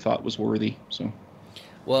editor thought was worthy. So.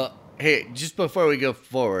 Well, hey, just before we go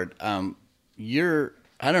forward, I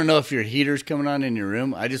don't know if your heater's coming on in your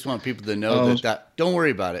room. I just want people to know that don't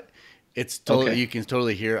worry about it. It's totally, you can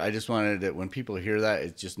totally hear. I just wanted it when people hear that,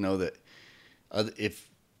 it's just know that if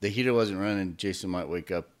the heater wasn't running, Jason might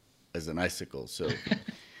wake up as an icicle. So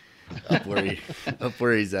up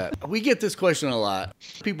where he's at. We get this question a lot.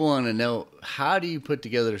 People want to know, how do you put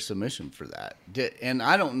together a submission for that? And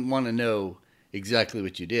I don't want to know exactly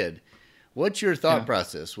what you did. What's your thought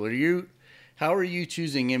process? How are you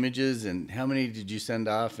choosing images, and how many did you send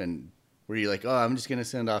off? And were you like, oh, I'm just going to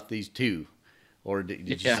send off these 2? Or did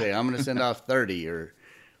you say, I'm going to send off 30? Or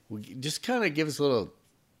just kind of give us a little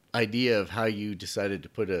idea of how you decided to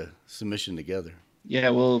put a submission together. Yeah,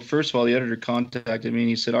 well, first of all, the editor contacted me and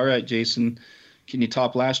he said, all right, Jason, can you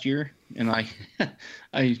top last year? And I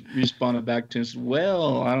responded back to him and said,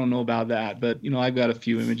 well, I don't know about that, but I've got a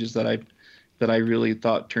few images that I really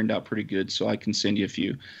thought turned out pretty good, so I can send you a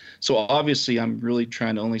few. So obviously I'm really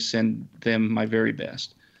trying to only send them my very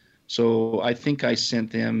best. So I think I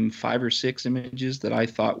sent them 5 or 6 images that I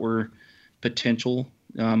thought were potentially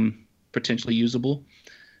usable.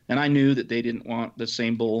 And I knew that they didn't want the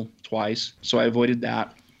same bull twice, so I avoided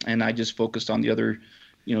that. And I just focused on the other,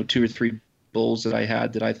 2 or 3 bulls that I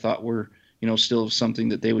had that I thought were, still something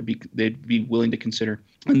that they'd be willing to consider.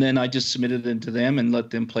 And then I just submitted them to them and let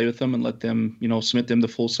them play with them and let them, submit them the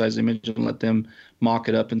full size image and let them mock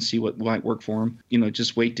it up and see what might work for them.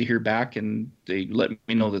 Just wait to hear back, and they let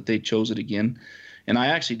me know that they chose it again. And I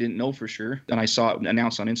actually didn't know for sure. And I saw it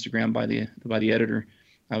announced on Instagram by the editor.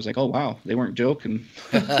 I was like, oh, wow, they weren't joking.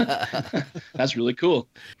 That's really cool.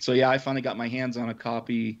 So, yeah, I finally got my hands on a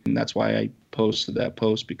copy, and that's why I posted that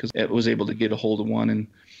post, because I was able to get a hold of one. And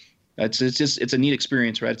it's a neat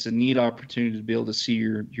experience, right? It's a neat opportunity to be able to see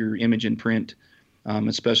your image in print,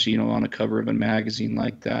 especially, on a cover of a magazine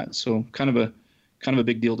like that. So kind of a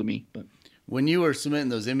big deal to me. But when you were submitting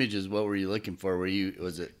those images, what were you looking for?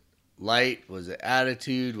 Was it light? Was it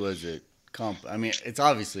attitude? Was it I mean, it's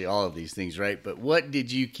obviously all of these things, right? But what did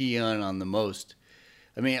you key on the most?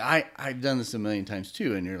 I mean, I've done this a million times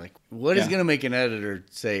too, and you're like, what is going to make an editor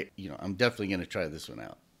say, I'm definitely going to try this one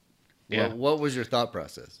out? Yeah. What was your thought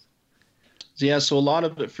process? So a lot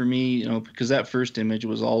of it for me, because that first image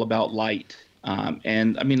was all about light.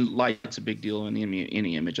 And I mean, light's a big deal in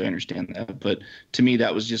any image. I understand that. But to me,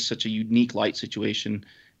 that was just such a unique light situation.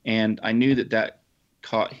 And I knew that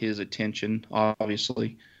caught his attention,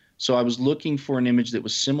 obviously. So I was looking for an image that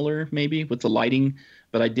was similar, maybe, with the lighting,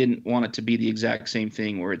 but I didn't want it to be the exact same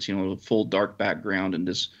thing where it's, a full dark background and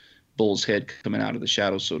this bull's head coming out of the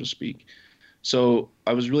shadows, so to speak. So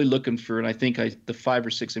I was really looking for, and I think the 5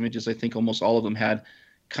 or 6 images, I think almost all of them had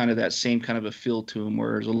kind of that same kind of a feel to them,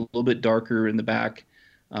 where it's a little bit darker in the back,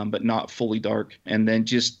 but not fully dark. And then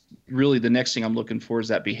just really the next thing I'm looking for is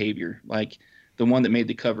that behavior. Like the one that made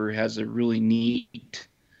the cover has a really neat.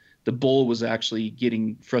 The bull was actually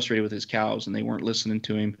getting frustrated with his cows, and they weren't listening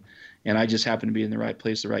to him. And I just happened to be in the right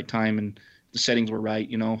place at the right time, and the settings were right,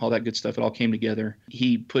 all that good stuff. It all came together.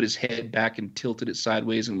 He put his head back and tilted it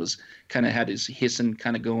sideways and was kind of had his hissing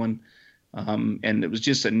kind of going. And it was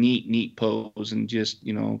just a neat pose. And just,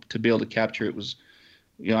 to be able to capture it was,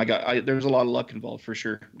 there was a lot of luck involved for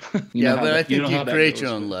sure. Yeah, but I think you create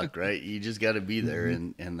your own luck, right? You just got to be there,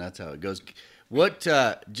 and that's how it goes. What,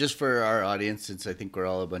 just for our audience, since I think we're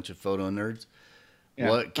all a bunch of photo nerds,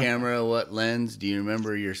 what camera, what lens, do you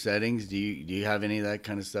remember your settings? Do you have any of that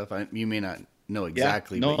kind of stuff? You may not know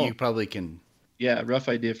exactly, but you probably can. Yeah, rough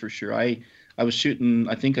idea for sure. I was shooting,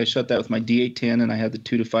 I think I shot that with my D810, and I had the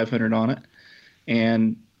 2-500 on it.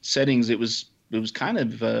 And settings, it was kind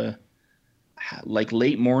of like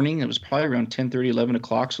late morning. It was probably around 10:30, 11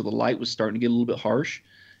 o'clock, so the light was starting to get a little bit harsh.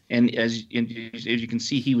 And as you can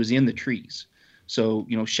see, he was in the trees. So,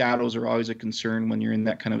 shadows are always a concern when you're in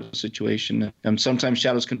that kind of a situation. Sometimes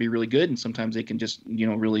shadows can be really good, and sometimes they can just,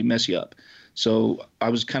 really mess you up. So I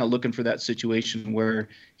was kind of looking for that situation where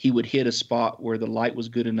he would hit a spot where the light was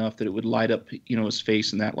good enough that it would light up, his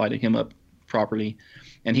face, and that lighted him up properly.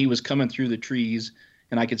 And he was coming through the trees,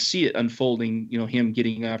 and I could see it unfolding, him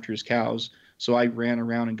getting after his cows. So I ran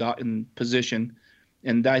around and got in position.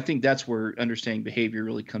 And I think that's where understanding behavior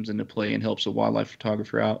really comes into play and helps a wildlife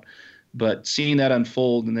photographer out. But seeing that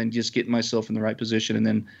unfold and then just getting myself in the right position. And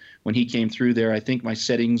then when he came through there, I think my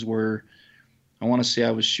settings were, I want to say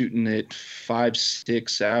I was shooting at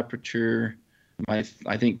 5.6 aperture. I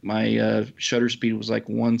think my shutter speed was like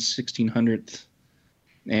 1/1600th.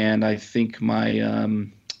 And I think my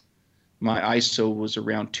my ISO was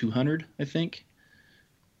around 200, I think.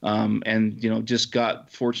 And, just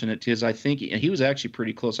got fortunate because I think he was actually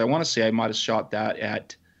pretty close. I want to say I might have shot that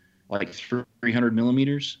at like 300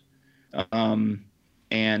 millimeters.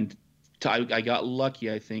 And I got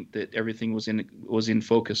lucky, I think, that everything was in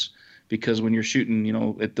focus, because when you're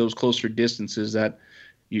shooting, at those closer distances,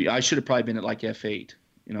 I should have probably been at like f8,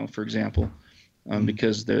 for example,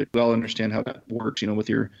 because we all understand how that works, with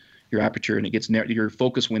your aperture, and it gets your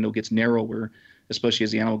focus window gets narrower, especially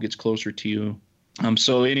as the animal gets closer to you.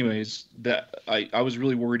 So anyways, that I was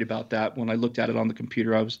really worried about that. When I looked at it on the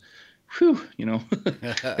computer, I was,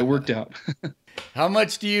 it worked out. How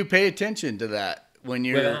much do you pay attention to that when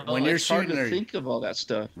you're it's shooting? Hard to think of all that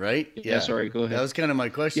stuff, right? Yeah. Sorry, go ahead. That was kind of my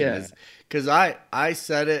question. Yeah. Because I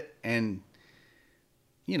set it, and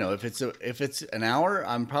if it's an hour,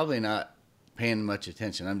 I'm probably not paying much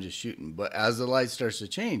attention. I'm just shooting. But as the light starts to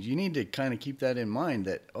change, you need to kind of keep that in mind,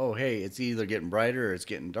 that, oh, hey, it's either getting brighter or it's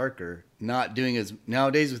getting darker. Not doing as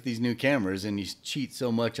nowadays with these new cameras, and you cheat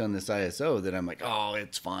so much on this ISO that I'm like, oh,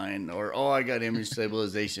 it's fine. Or, oh, I got image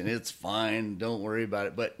stabilization. It's fine. Don't worry about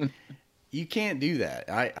it. But you can't do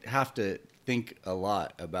that. I have to think a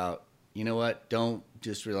lot about, you know what? Don't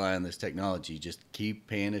just rely on this technology. Just keep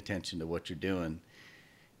paying attention to what you're doing,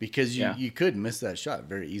 because you could miss that shot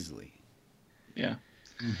very easily. Yeah.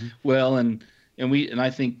 Mm-hmm. Well, and I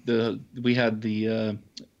think we had the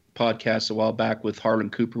podcast a while back with Harlan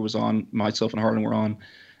Cooper was on, myself and Harlan were on,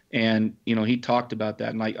 and he talked about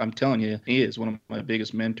that, and I'm telling you, he is one of my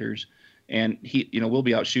biggest mentors, and he we'll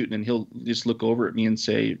be out shooting, and he'll just look over at me and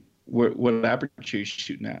say, what aperture are you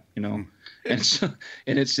shooting at, and so,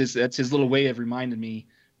 and it's just, that's his little way of reminding me,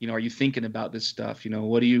 are you thinking about this stuff,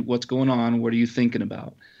 what's going on, what are you thinking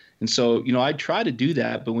about? And so, I try to do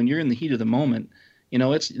that, but when you're in the heat of the moment,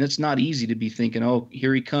 it's not easy to be thinking, oh,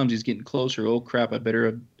 here he comes, he's getting closer. Oh crap, I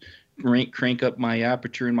better crank up my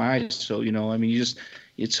aperture and my ISO.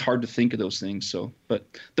 It's hard to think of those things. So, but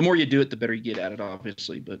the more you do it, the better you get at it,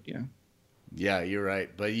 obviously. But yeah. Yeah, you're right.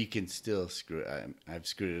 But you can still screw it. I've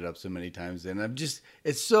screwed it up so many times, and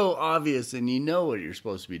it's so obvious, and you know what you're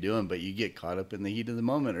supposed to be doing, but you get caught up in the heat of the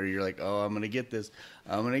moment, or you're like, oh, I'm going to get this.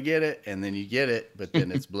 I'm going to get it. And then you get it, but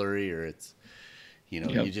then it's blurry, or it's, you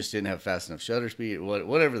just didn't have fast enough shutter speed.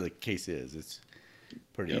 Whatever the case is, it's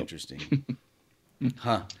pretty interesting.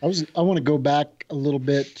 Huh. I want to go back a little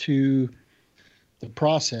bit to the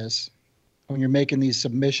process when you're making these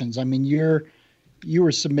submissions. I mean, you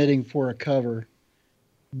were submitting for a cover,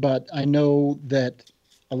 but I know that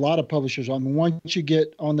a lot of publishers, once you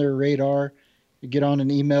get on their radar, you get on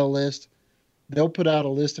an email list, they'll put out a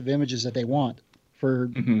list of images that they want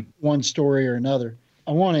for one story or another.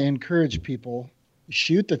 I want to encourage people,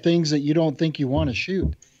 shoot the things that you don't think you want to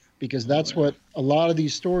shoot, because that's what a lot of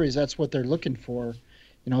these stories, that's what they're looking for.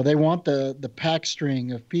 They want the pack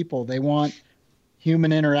string of people. They want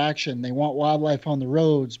human interaction. They want wildlife on the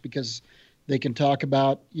roads, because they can talk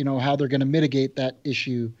about, how they're going to mitigate that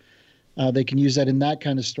issue. They can use that in that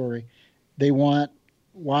kind of story. They want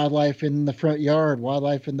wildlife in the front yard,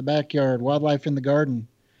 wildlife in the backyard, wildlife in the garden.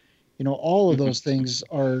 All of those things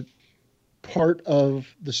are part of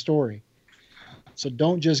the story. So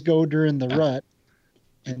don't just go during the rut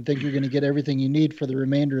and think you're going to get everything you need for the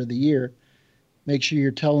remainder of the year. Make sure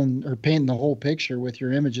you're telling or painting the whole picture with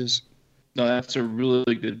your images. No, that's a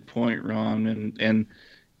really good point, Ron. And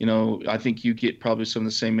I think you get probably some of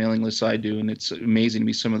the same mailing lists I do, and it's amazing to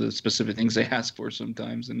me some of the specific things they ask for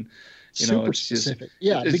sometimes. And super it's specific,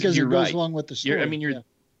 just, because it goes right. along with the story.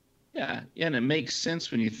 And it makes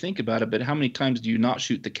sense when you think about it. But how many times do you not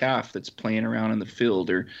shoot the calf that's playing around in the field,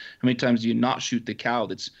 or how many times do you not shoot the cow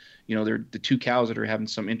that's, they're the two cows that are having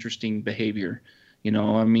some interesting behavior?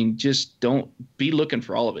 Just don't be looking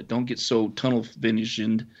for all of it. Don't get so tunnel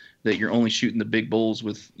visioned that you're only shooting the big bulls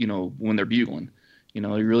with, when they're bugling. You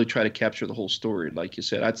really try to capture the whole story, like you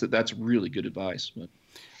said. That's really good advice. But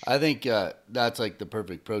I think that's like the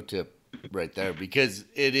perfect pro tip right there, because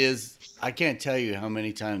it is. I can't tell you how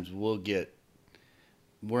many times we're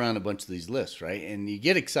on a bunch of these lists, right? And you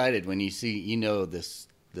get excited when you see,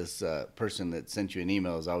 this person that sent you an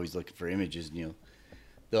email is always looking for images, and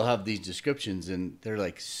they'll have these descriptions, and they're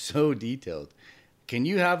like so detailed. Can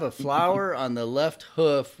you have a flower on the left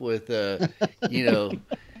hoof with a,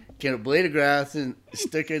 get a blade of grass and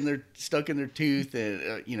stuck in their tooth,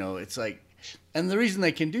 and it's like, and the reason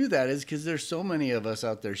they can do that is because there's so many of us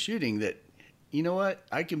out there shooting that,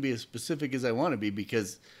 I can be as specific as I want to be,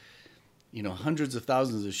 because hundreds of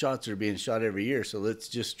thousands of shots are being shot every year, so let's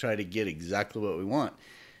just try to get exactly what we want.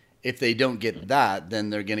 If they don't get that, then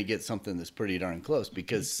they're going to get something that's pretty darn close,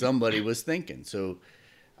 because somebody was thinking. So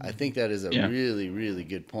I think that is a really, really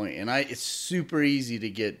good point. And it's super easy to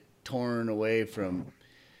get torn away from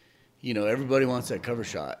everybody wants that cover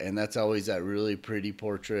shot, and that's always that really pretty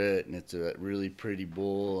portrait, and it's a really pretty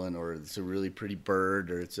bull, or it's a really pretty bird,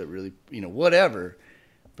 or it's a really, whatever.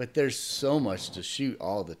 But there's so much to shoot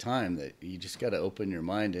all the time that you just got to open your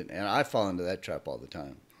mind, and I fall into that trap all the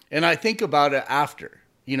time. And I think about it after.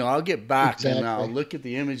 I'll get back and I'll look at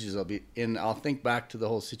the images. I'll think back to the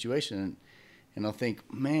whole situation, and I'll think,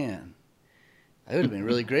 man, it would have been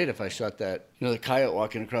really great if I shot that, the coyote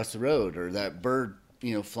walking across the road, or that bird,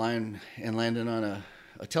 flying and landing on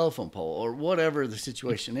a telephone pole, or whatever the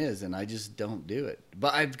situation is. And I just don't do it.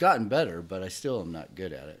 But I've gotten better, but I still am not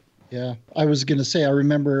good at it. Yeah. I was going to say, I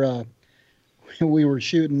remember we were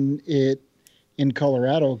shooting it in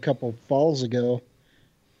Colorado a couple falls ago,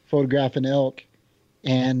 photographing elk,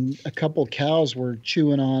 and a couple cows were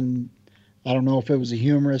chewing on, I don't know if it was a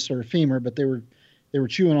humerus or a femur, but they were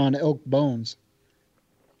chewing on elk bones,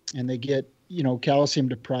 and they get, calcium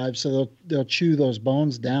deprived, so they'll chew those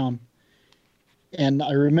bones down. And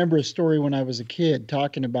I remember a story when I was a kid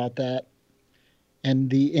talking about that and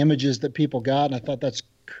the images that people got, and I thought, that's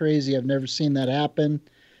crazy. I've never seen that happen.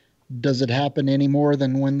 Does it happen any more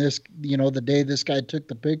than when this, the day this guy took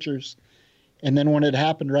the pictures? And then when it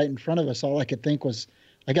happened right in front of us, all I could think was,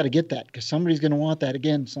 I got to get that, because somebody's going to want that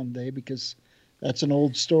again someday, because that's an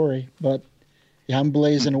old story. But yeah, I'm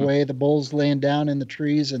blazing away. The bull's laying down in the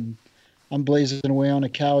trees, and I'm blazing away on a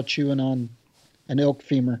cow chewing on an elk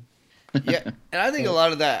femur. Yeah, and I think a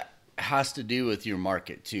lot of that has to do with your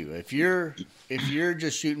market too. If you're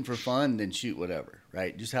just shooting for fun, then shoot whatever,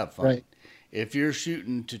 right? Just have fun. Right. If you're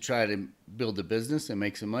shooting to try to build a business and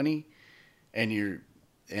make some money, and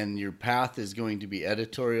your path is going to be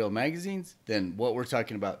editorial magazines, then what we're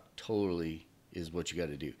talking about totally is what you got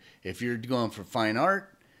to do. If you're going for fine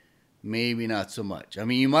art, maybe not so much. I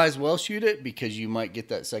mean, you might as well shoot it, because you might get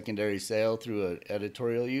that secondary sale through an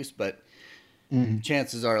editorial use, but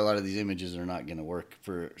chances are a lot of these images are not going to work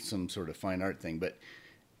for some sort of fine art thing. But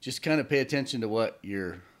just kind of pay attention to what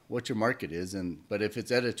your market is. But if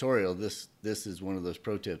it's editorial, this is one of those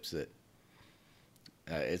pro tips that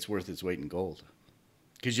it's worth its weight in gold.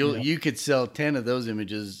 Because you could sell 10 of those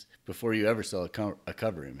images before you ever sell a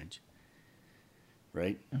cover image,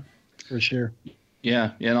 right? For sure.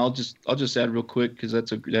 Yeah, and I'll just add real quick, because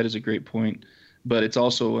that is a great point. But it's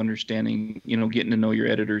also understanding, getting to know your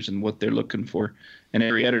editors and what they're looking for. And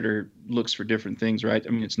every editor looks for different things, right? I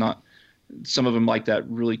mean, it's not, some of them like that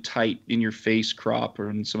really tight in your face crop,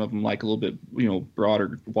 and some of them like a little bit,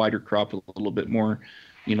 broader, wider crop, a little bit more,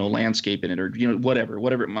 landscape in it, or,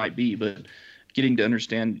 whatever it might be. But getting to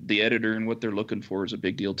understand the editor and what they're looking for is a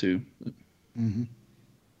big deal too. Mm-hmm.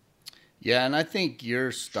 Yeah, and I think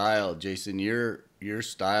your style, Jason, your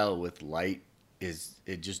style with light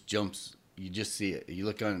it just jumps. You just see it. You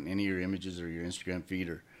look on any of your images or your Instagram feed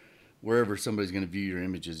or wherever somebody's going to view your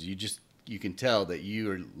images, you can tell that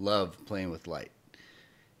you love playing with light,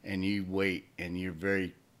 and you wait, and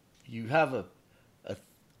you have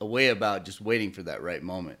a way about just waiting for that right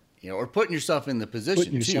moment. Or putting yourself in the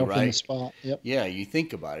position too, right? In the spot. Yep. Yeah, you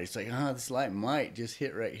think about it. It's like, this light might just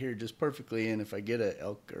hit right here just perfectly, and if I get an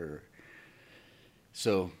elk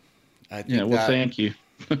so I think thank you.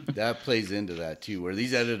 that plays into that too, where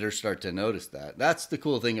these editors start to notice that. That's the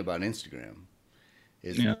cool thing about Instagram,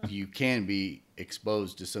 is you can be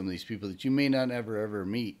exposed to some of these people that you may not ever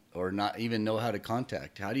meet, or not even know how to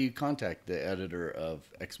contact. How do you contact the editor of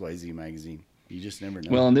XYZ magazine? You just never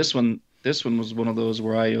know. Well, and this one was one of those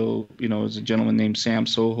where I owe, is a gentleman named Sam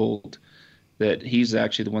Sohold, that he's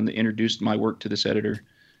actually the one that introduced my work to this editor,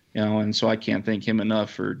 and so I can't thank him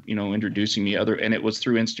enough for, introducing me and it was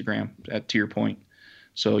through Instagram, to your point.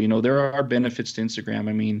 So, there are benefits to Instagram.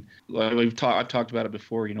 I mean, I've talked about it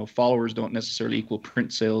before, followers don't necessarily equal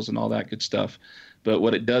print sales and all that good stuff. But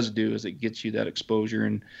what it does do is it gets you that exposure,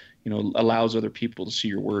 and, allows other people to see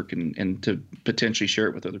your work and to potentially share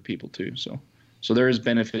it with other people too. So there is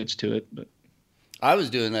benefits to it. But I was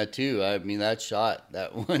doing that too. I mean, that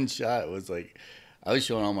one shot was like, I was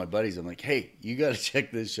showing all my buddies. I'm like, hey, you got to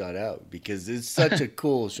check this shot out, because it's such a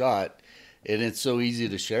cool shot. And it's so easy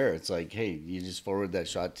to share. It's like, hey, you just forward that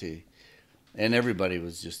shot to, and everybody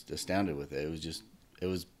was just astounded with it. It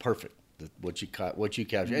was perfect. What you captured,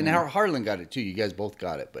 mm-hmm. And Harlan got it too. You guys both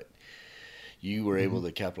got it, but you were able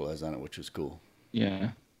to capitalize on it, which was cool. Yeah.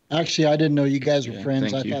 Actually, I didn't know you guys were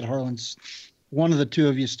friends. I thought Harlan's one of the two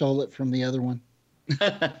of you stole it from the other one.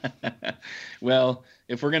 Well,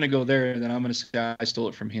 if we're gonna go there, then I'm gonna say I stole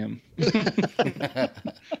it from him.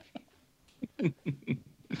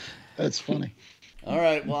 That's funny. All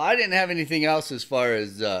right. Well, I didn't have anything else as far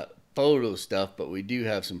as photo stuff, but we do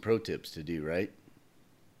have some pro tips to do, right?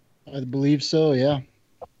 I believe so, yeah.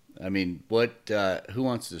 I mean, who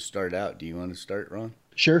wants to start out? Do you want to start, Ron?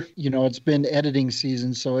 Sure. It's been editing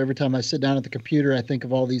season, so every time I sit down at the computer, I think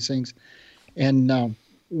of all these things. And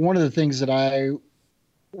one of the things that I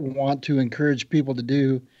want to encourage people to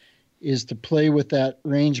do is to play with that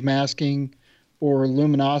range masking or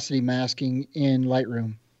luminosity masking in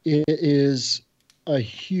Lightroom. It is a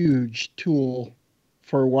huge tool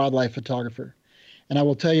for a wildlife photographer. And I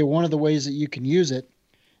will tell you, one of the ways that you can use it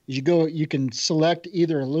is you can select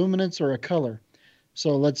either a luminance or a color.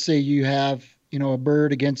 So let's say you have, a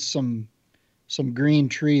bird against some green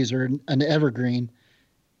trees or an evergreen,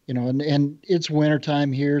 and it's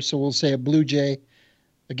wintertime here. So we'll say a blue jay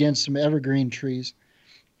against some evergreen trees.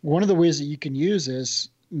 One of the ways that you can use this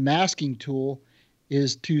masking tool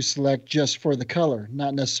is to select just for the color,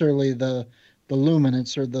 not necessarily the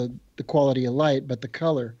luminance or the quality of light, but the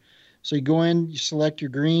color. So you go in, you select your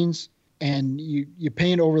greens, and you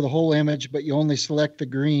paint over the whole image, but you only select the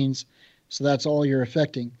greens. So that's all you're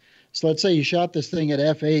affecting. So let's say you shot this thing at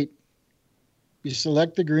f8. You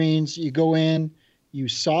select the greens, you go in, you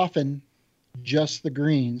soften just the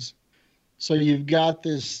greens. So you've got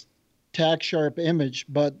this tack sharp image,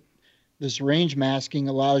 but this range masking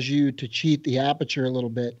allows you to cheat the aperture a little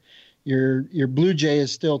bit. Your blue jay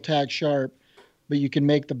is still tack sharp, but you can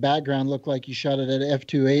make the background look like you shot it at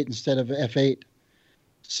f2.8 instead of f8.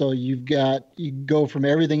 So you go from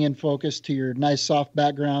everything in focus to your nice soft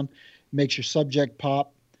background, makes your subject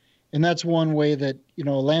pop. And that's one way that, a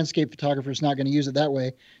landscape photographer is not going to use it that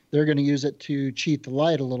way. They're going to use it to cheat the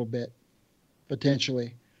light a little bit,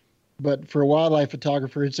 potentially. But for a wildlife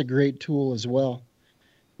photographer, it's a great tool as well.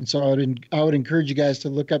 And so I would encourage you guys to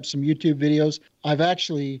look up some YouTube videos. I've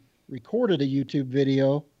actually recorded a YouTube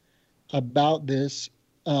video about this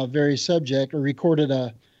very subject, or recorded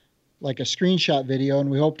a screenshot video, and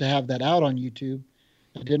we hope to have that out on YouTube.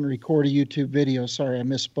 I didn't record a YouTube video. Sorry, I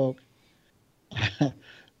misspoke.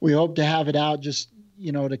 We hope to have it out just,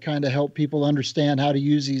 to kind of help people understand how to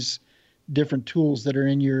use these different tools that are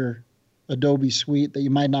in your Adobe suite that you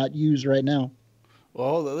might not use right now.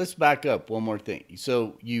 Well, let's back up one more thing.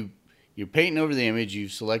 So you're painting over the image.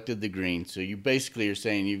 You've selected the green. So you basically are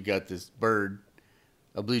saying you've got this bird,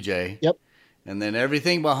 a blue jay. Yep. And then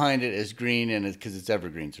everything behind it is green, and because it's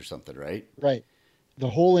evergreens or something, right? Right. The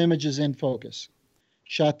whole image is in focus.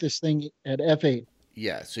 Shot this thing at f8.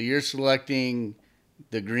 Yeah. So you're selecting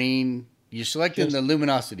the green. You're selecting the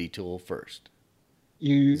luminosity tool first.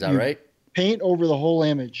 Is that right? Paint over the whole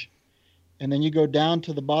image. And then you go down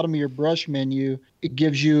to the bottom of your brush menu. It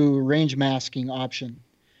gives you range masking option.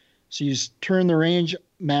 So you turn the range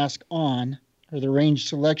mask on, or the range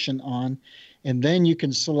selection on, and then you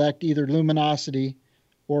can select either luminosity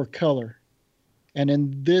or color. And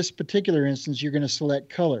in this particular instance, you're going to select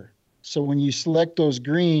color. So when you select those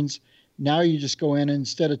greens, now you just go in, and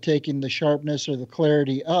instead of taking the sharpness or the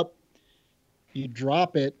clarity up, you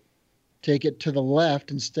drop it, take it to the left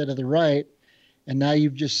instead of the right, and now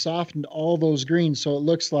you've just softened all those greens so it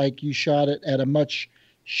looks like you shot it at a much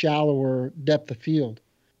shallower depth of field.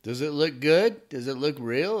 Does it look good? Does it look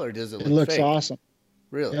real, or does it look fake? It looks awesome.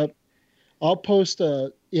 Really? Yep. I'll post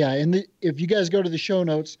if you guys go to the show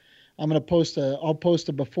notes, I'll post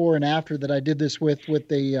a before and after that I did this with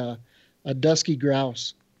a dusky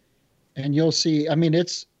grouse. And you'll see, I mean,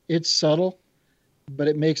 it's subtle, but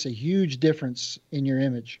it makes a huge difference in your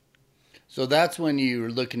image. So that's when you're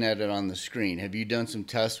looking at it on the screen. Have you done some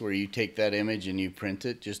tests where you take that image and you print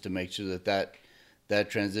it just to make sure that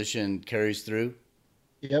transition carries through?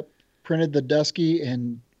 Yep. Printed the dusky,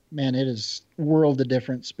 and man, it is world of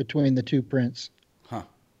difference between the two prints. Huh.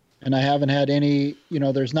 And I haven't had any,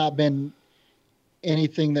 there's not been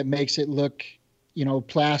anything that makes it look,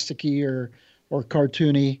 plasticky or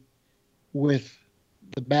cartoony with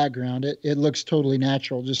the background. It looks totally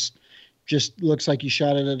natural. Just looks like you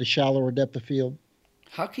shot it at a shallower depth of field.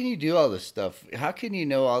 How can you do all this stuff? How can you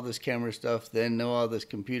know all this camera stuff, then know all this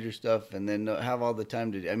computer stuff, and then have all the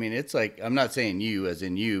time to... I mean, it's like, I'm not saying you as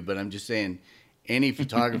in you, but I'm just saying any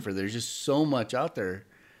photographer, there's just so much out there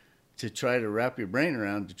to try to wrap your brain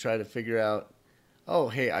around, to try to figure out, oh,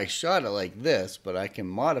 hey, I shot it like this, but I can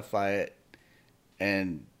modify it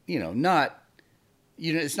and,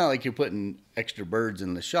 it's not like you're putting extra birds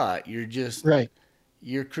in the shot. You're just... Right.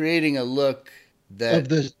 You're creating a look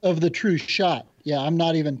that... Of the true shot. Yeah, I'm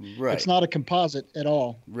not even... Right. It's not a composite at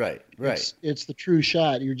all. Right. It's the true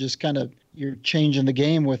shot. You're just you're changing the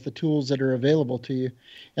game with the tools that are available to you.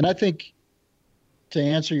 And I think, to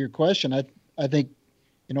answer your question, I think,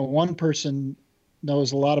 one person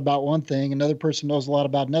knows a lot about one thing, another person knows a lot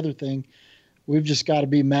about another thing. We've just got to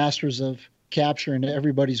be masters of capturing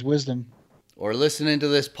everybody's wisdom. Or listening to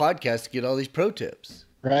this podcast to get all these pro tips.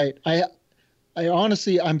 Right. I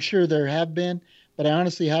honestly, I'm sure there have been, but I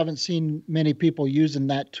honestly haven't seen many people using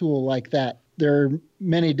that tool like that. There are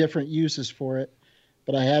many different uses for it,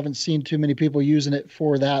 but I haven't seen too many people using it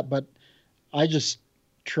for that. But I just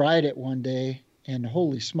tried it one day, and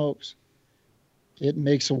holy smokes, it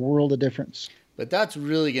makes a world of difference. But that's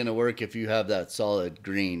really going to work if you have that solid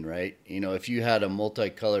green, right? If you had a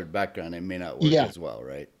multicolored background, it may not work Yeah. as well,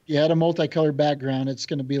 right? You had a multicolored background, it's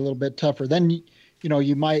going to be a little bit tougher. Then,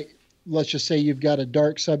 you might, let's just say you've got a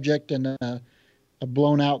dark subject and a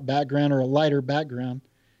blown out background or a lighter background.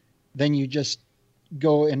 Then you just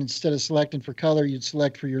go and instead of selecting for color, you'd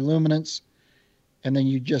select for your luminance. And then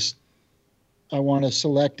I want to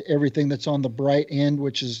select everything that's on the bright end,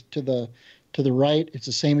 which is to the right. It's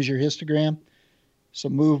the same as your histogram. So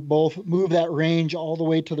move that range all the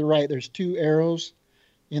way to the right. There's two arrows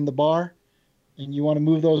in the bar, and you want to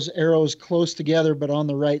move those arrows close together, but on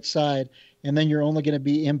the right side. And then you're only going to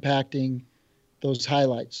be impacting those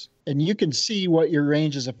highlights. And you can see what your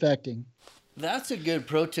range is affecting. That's a good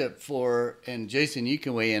pro tip and Jason, you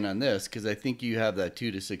can weigh in on this because I think you have that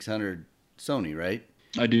 2-600 Sony, right?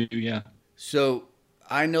 I do, yeah. So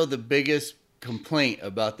I know the biggest complaint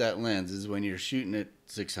about that lens is when you're shooting at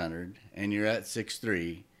 600 and you're at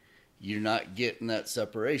 6.3, you're not getting that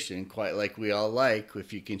separation quite like we all like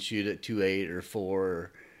if you can shoot at 2.8 or 4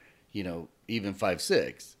 or, even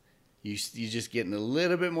 5.6. You're just getting a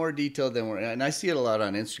little bit more detail and I see it a lot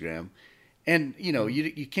on Instagram. And,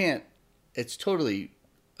 you can't, it's totally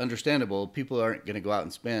understandable. People aren't going to go out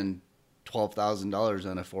and spend $12,000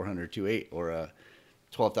 on a 400 2.8 or a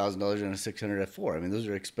 $12,000 on a 600 f4. I mean, those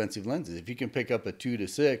are expensive lenses. If you can pick up a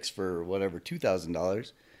 2-6 for whatever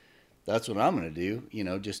 $2,000, that's what I'm going to do,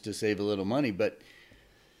 just to save a little money. But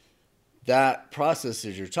that process,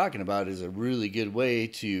 as you're talking about, is a really good way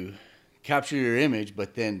to capture your image,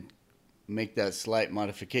 but then make that slight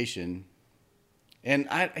modification. And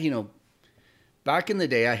back in the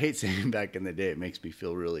day, I hate saying back in the day, it makes me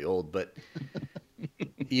feel really old, but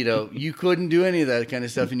you couldn't do any of that kind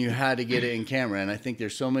of stuff and you had to get it in camera. And I think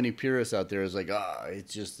there's so many purists out there. It's like,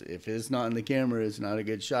 it's just, if it's not in the camera, it's not a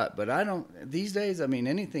good shot. But these days, I mean,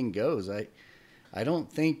 anything goes. I don't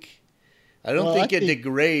think it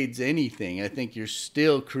degrades anything. I think you're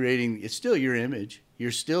still it's still your image.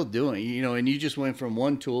 You're still doing, and you just went from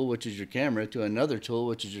one tool, which is your camera, to another tool,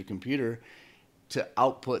 which is your computer, to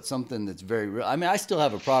output something that's very real. I mean, I still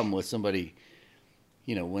have a problem with somebody,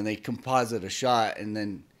 when they composite a shot, and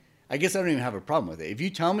then I guess I don't even have a problem with it. If you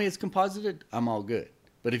tell me it's composited, I'm all good.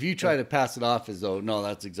 But if you try to pass it off as though, no,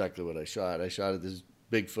 that's exactly what I shot. I shot at this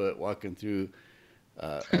Bigfoot walking through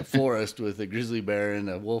a forest with a grizzly bear and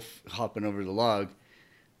a wolf hopping over the log.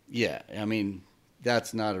 Yeah, I mean,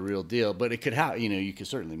 that's not a real deal. But it could happen. You could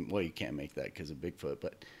certainly, well, you can't make that because of Bigfoot.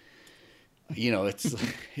 But,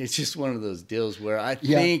 it's just one of those deals where I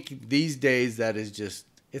think these days that is just,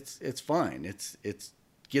 it's fine. It's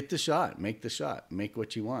get the shot, make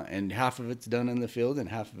what you want. And half of it's done in the field and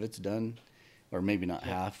half of it's done, or maybe not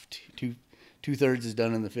half, two-thirds is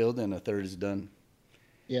done in the field and a third is done.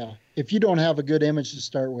 Yeah. If you don't have a good image to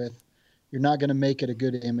start with, you're not going to make it a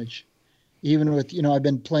good image. Even with, I've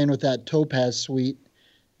been playing with that Topaz suite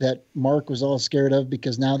that Mark was all scared of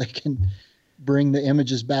because now they can bring the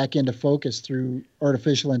images back into focus through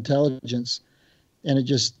artificial intelligence. And it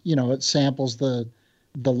just, it samples the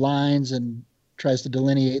lines and tries to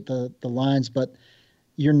delineate the lines, but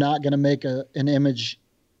you're not going to make an image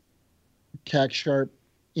tack sharp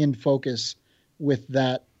in focus with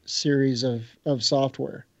that series of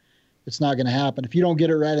software. It's not going to happen. If you don't get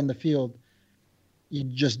it right in the field, you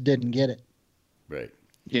just didn't get it. Right.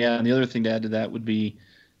 Yeah, and the other thing to add to that would be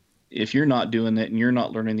if you're not doing that and you're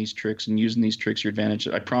not learning these tricks and using these tricks to your advantage,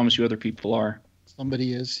 I promise you other people are.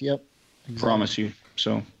 Somebody is, yep. Exactly. Promise you.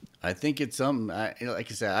 So I think it's something,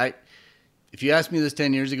 like I said, if you asked me this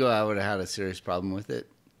 10 years ago, I would have had a serious problem with it.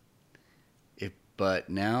 But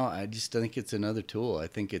now I just think it's another tool. I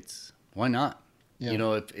think why not?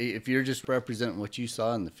 Yeah. If you're just representing what you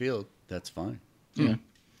saw in the field, that's fine. Yeah.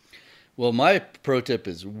 Well, my pro tip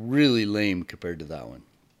is really lame compared to that one.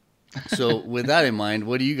 So with that in mind,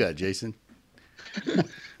 what do you got, Jason?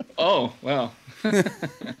 Oh, well.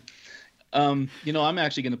 I'm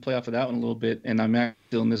actually going to play off of that one a little bit, and I'm actually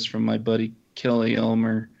stealing this from my buddy Kelly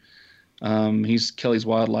Elmer. He's Kelly's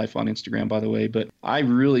Wildlife on Instagram, by the way. But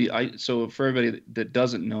so for everybody that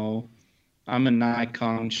doesn't know, I'm a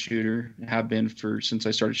Nikon shooter, have been since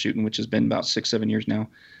I started shooting, which has been about 6-7 years now.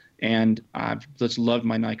 And I've just loved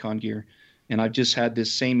my Nikon gear. And I've just had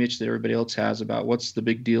this same itch that everybody else has about what's the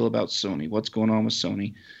big deal about Sony, what's going on with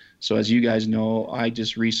Sony. So as you guys know, I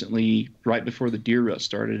just recently, right before the deer rut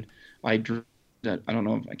started, I I don't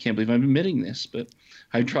know, I can't believe I'm admitting this, but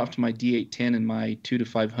I dropped my D810 and my 2 to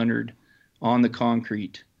 500 on the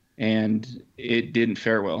concrete, and it didn't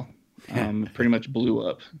fare well. Pretty much blew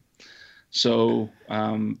up. So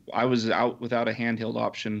I was out without a handheld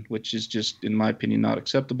option, which is just, in my opinion, not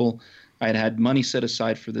acceptable. I had money set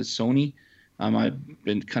aside for the Sony. I'd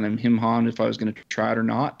been kind of him-hawing if I was going to try it or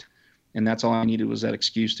not, and that's all I needed was that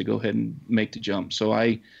excuse to go ahead and make the jump. So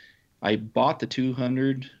I bought the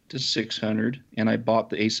 200 to 600, and I bought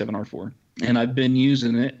the A7R4, and I've been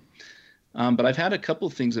using it. But I've had a couple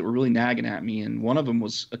of things that were really nagging at me, and one of them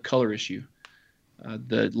was a color issue.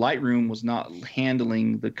 The Lightroom was not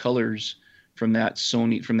handling the colors from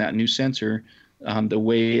that new sensor the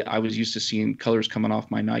way I was used to seeing colors coming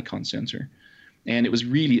off my Nikon sensor. And it was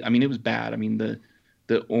really, I mean, it was bad. I mean, the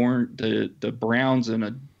browns on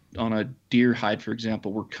a deer hide, for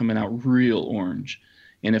example, were coming out real orange.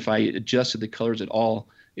 And if I adjusted the colors at all,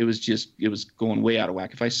 it was going way out of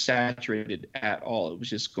whack. If I saturated at all, it was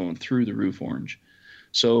just going through the roof orange.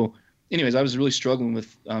 So anyways, I was really struggling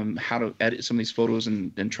with how to edit some of these photos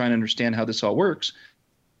and trying to understand how this all works.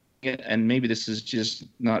 And maybe this is just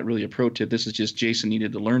not really a pro tip. This is just Jason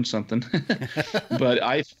needed to learn something. But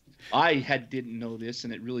I didn't know this,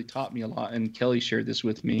 and it really taught me a lot. And Kelly shared this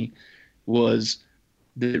with me, was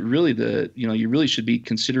that really you really should be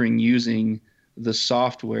considering using the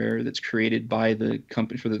software that's created by the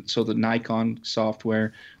company so the Nikon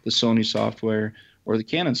software, the Sony software, or the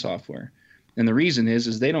Canon software. And the reason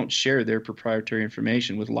is they don't share their proprietary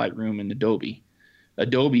information with Lightroom and Adobe.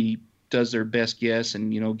 Adobe does their best guess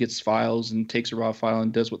and gets files and takes a raw file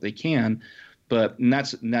and does what they can. And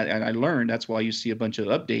I learned that's why you see a bunch of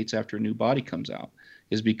updates after a new body comes out,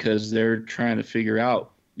 is because they're trying to figure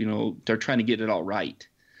out, they're trying to get it all right.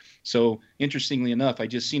 So interestingly enough, I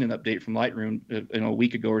just seen an update from Lightroom a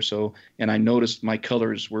week ago or so, and I noticed my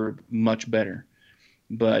colors were much better.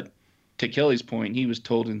 But to Kelly's point, he was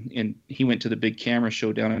told, and he went to the big camera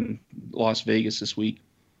show down in Las Vegas this week,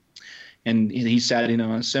 and he sat in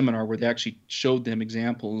on a seminar where they actually showed them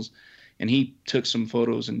examples, and he took some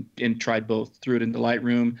photos and tried both, threw it into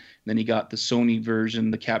Lightroom, and then he got the Sony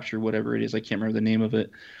version, the Capture, whatever it is, I can't remember the name of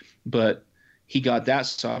it, but he got that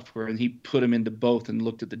software and he put them into both and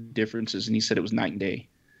looked at the differences, and he said it was night and day.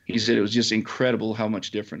 He said it was just incredible how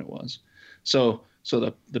much different it was. So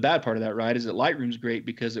the bad part of that, right, is that Lightroom's great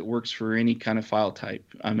because it works for any kind of file type.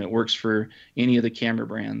 It works for any of the camera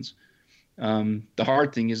brands. The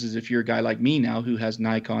hard thing is if you're a guy like me now who has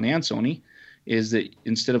Nikon and Sony, is that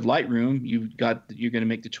instead of Lightroom, you're going to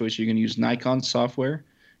make the choice. You're going to use Nikon software,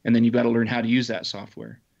 and then you've got to learn how to use that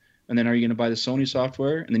software. And then are you going to buy the Sony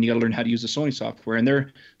software? And then you got to learn how to use the Sony software. And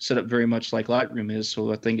they're set up very much like Lightroom is.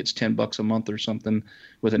 So I think it's $10 a month or something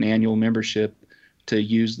with an annual membership to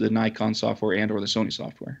use the Nikon software and or the Sony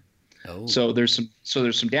software. Oh. So there's some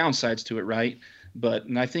downsides to it, right?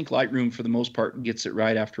 And I think Lightroom for the most part gets it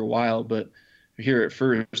right after a while. But here at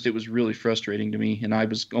first, it was really frustrating to me, and I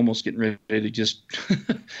was almost getting ready to just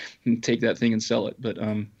take that thing and sell it. But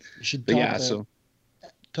you should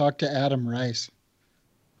talk to Adam Rice.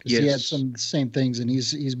 Because he had some of the same things, and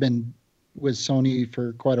he's been with Sony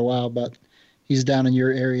for quite a while, but he's down in your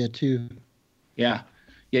area too. Yeah.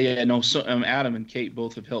 No, so Adam and Kate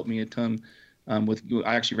both have helped me a ton. I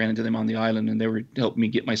actually ran into them on the island, and they were helping me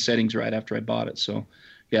get my settings right after I bought it. So,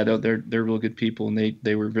 yeah, they're real good people, and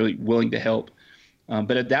they were really willing to help.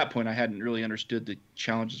 But at that point, I hadn't really understood the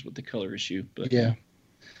challenges with the color issue. But yeah,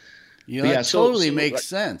 that totally makes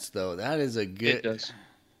sense, though. That is a good. It does.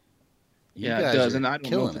 It does, and I don't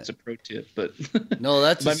know if it's a pro tip, but no,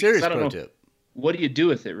 that's a serious pro tip. What do you do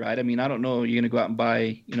with it, right? I mean, I don't know. You're going to go out and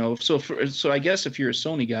buy, So I guess if you're a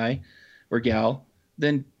Sony guy or gal,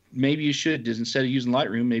 then maybe you should just, instead of using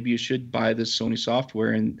Lightroom, maybe you should buy this Sony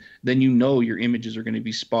software, and then your images are going to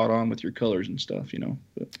be spot on with your colors and stuff.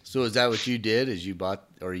 But, so is that what you did? Is you bought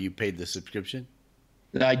or you paid the subscription?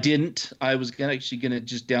 I didn't. I was actually going to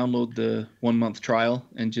just download the 1-month trial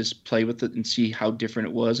and just play with it and see how different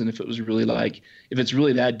it was. And if it was really if it's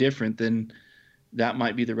really that different, then that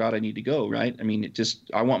might be the route I need to go, right? I mean,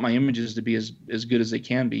 I want my images to be as good as they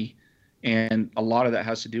can be. And a lot of that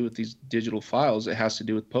has to do with these digital files. It has to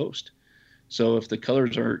do with post. So if the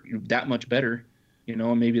colors are that much better,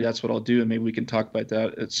 maybe that's what I'll do. And maybe we can talk about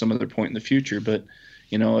that at some other point in the future. But,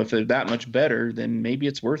 if they're that much better, then maybe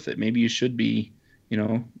it's worth it. Maybe you should be.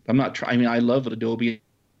 I'm not trying. I mean, I love Adobe,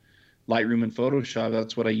 Lightroom, and Photoshop.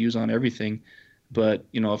 That's what I use on everything. But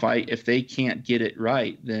if they can't get it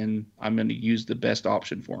right, then I'm going to use the best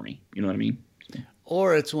option for me. You know what I mean? So.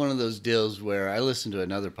 Or it's one of those deals where I listened to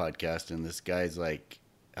another podcast, and this guy's like,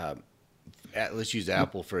 let's use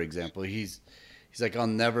Apple for example. He's He's like, I'll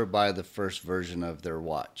never buy the first version of their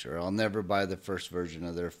watch, or I'll never buy the first version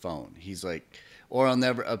of their phone. He's like, or I'll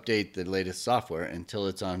never update the latest software until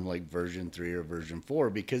it's on like version 3 or version 4,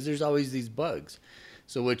 because there's always these bugs.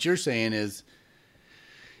 So what you're saying is,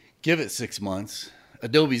 give it 6 months.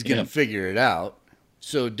 Adobe's going to figure it out.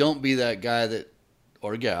 So don't be that guy that,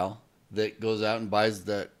 or gal, that goes out and buys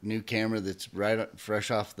that new camera that's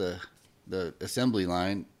fresh off the assembly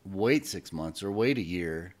line. Wait 6 months or wait a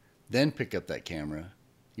year, then pick up that camera.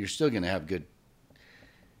 You're still going to have good,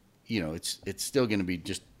 it's still going to be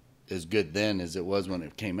just as good then as it was when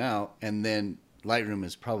it came out. And then Lightroom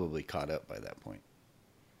is probably caught up by that point.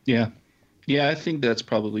 Yeah. Yeah, I think that's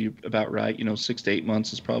probably about right. 6 to 8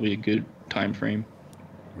 months is probably a good time frame.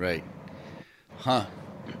 Right. Huh.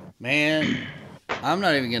 Man, I'm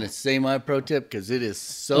not even going to say my pro tip because it is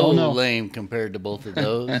so lame compared to both of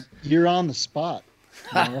those. You're on the spot.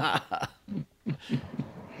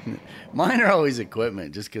 Mine are always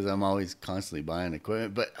equipment, just because I'm always constantly buying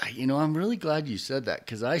equipment. But, I'm really glad you said that,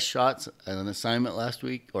 because I shot an assignment last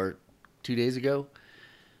week or 2 days ago,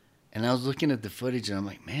 and I was looking at the footage, and I'm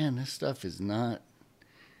like, man, this stuff is not...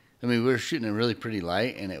 I mean, we were shooting a really pretty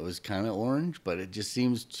light, and it was kind of orange, but it just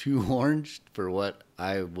seems too orange for what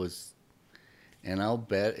I was... And I'll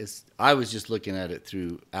bet I was just looking at it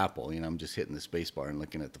through Apple. I'm just hitting the space bar and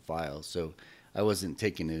looking at the files. So I wasn't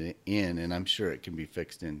taking it in, and I'm sure it can be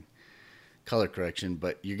fixed in color correction,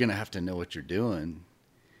 but you're going to have to know what you're doing.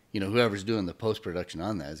 Whoever's doing the post-production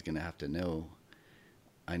on that is going to have to know,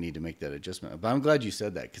 I need to make that adjustment. But I'm glad you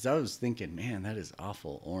said that, because I was thinking, man, that is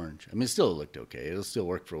awful orange. I mean, it still looked okay. It'll still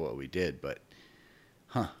work for what we did, but,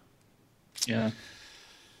 Yeah.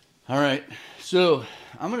 All right. So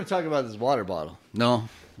I'm going to talk about this water bottle. No.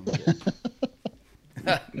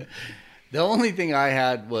 The only thing I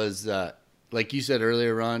had was, like you said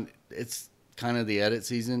earlier, Ron, it's kind of the edit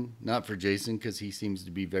season, not for Jason, because he seems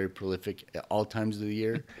to be very prolific at all times of the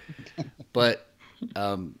year. But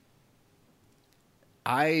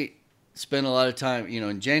I spend a lot of time,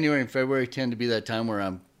 in January and February tend to be that time where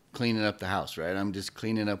I'm cleaning up the house, right? I'm just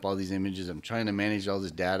cleaning up all these images. I'm trying to manage all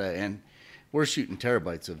this data, and we're shooting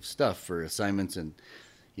terabytes of stuff for assignments. And,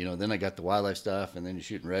 then I got the wildlife stuff, and then you're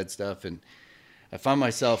shooting red stuff. And I find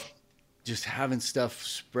myself just having stuff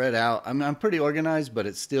spread out. I'm pretty organized, but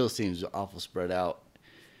it still seems awful spread out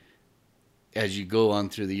as you go on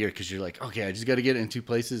through the year, because you're like, okay, I just got to get it in 2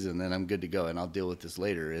 places, and then I'm good to go, and I'll deal with this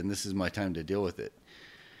later, and this is my time to deal with it.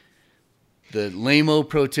 The lame-o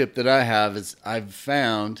pro tip that I have is I've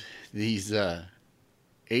found these 8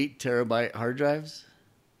 terabyte hard drives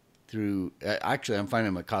through, actually I'm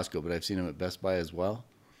finding them at Costco, but I've seen them at Best Buy as well.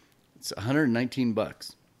 It's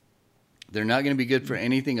 $119. They're not going to be good for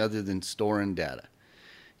anything other than storing data.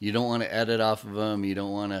 You don't want to edit off of them. You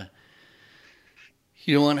don't want to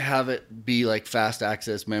have it be like fast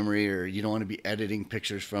access memory, or you don't want to be editing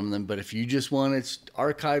pictures from them. But if you just want to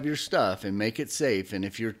archive your stuff and make it safe, and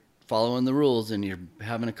if you're following the rules and you're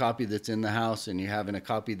having a copy that's in the house and you're having a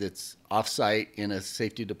copy that's off-site in a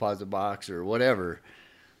safety deposit box or whatever,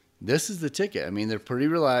 this is the ticket. I mean, they're pretty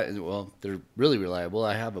reliable. Well, they're really reliable.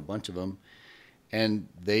 I have a bunch of them, and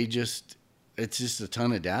it's just a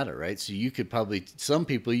ton of data, right? So you could probably, some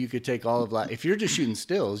people, you could take all of if you're just shooting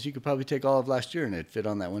stills, you could probably take all of last year and it'd fit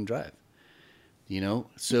on that one drive,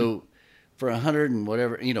 So for 100 and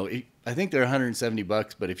whatever, I think they're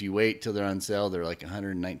 $170, but if you wait till they're on sale, they're like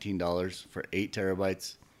 $119 for 8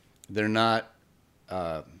 terabytes. They're not,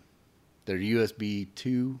 they're USB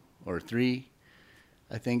 2 or 3,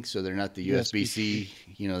 I think. So they're not the USB-C,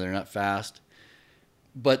 they're not fast.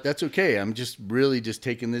 But that's okay. I'm just really just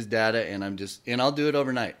taking this data, and and I'll do it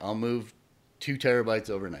overnight. I'll move 2 terabytes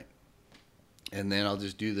overnight. And then I'll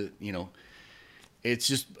just do it's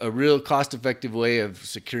just a real cost-effective way of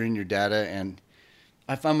securing your data. And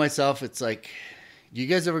I find myself, it's like, do you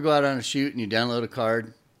guys ever go out on a shoot and you download a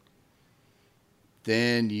card?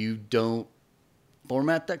 Then you don't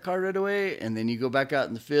format that card right away, and then you go back out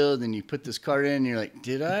in the field and you put this card in, and you're like,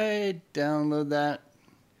 did I download that?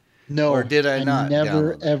 No. Or did I not?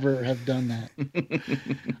 Never, ever have done that.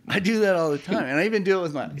 I do that all the time. And I even do it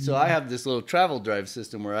with so I have this little travel drive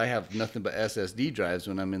system where I have nothing but SSD drives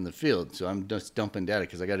when I'm in the field. So I'm just dumping data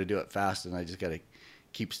because I got to do it fast, and I just got to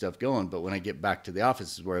keep stuff going. But when I get back to the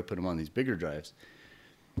office is where I put them on these bigger drives.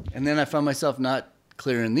 And then I find myself not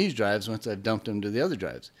clearing these drives once I've dumped them to the other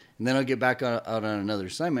drives. And then I'll get back out on another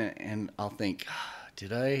assignment, and I'll think,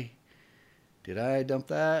 did I dump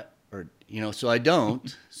that? Or, so I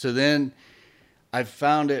don't. So then I've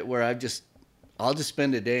found it where I'll just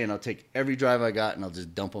spend a day and I'll take every drive I got and I'll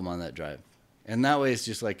just dump them on that drive. And that way it's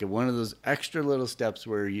just like one of those extra little steps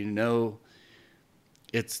where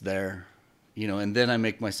it's there. and then I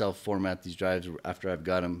make myself format these drives after I've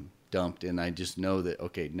got them dumped, and I just know that,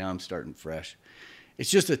 okay, now I'm starting fresh. It's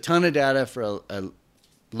just a ton of data for a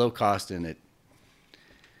low cost, and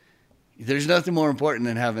there's nothing more important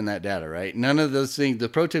than having that data, right? None of those things, the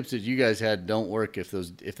pro tips that you guys had don't work if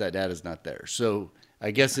that data is not there. So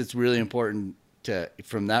I guess it's really important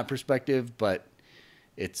from that perspective, but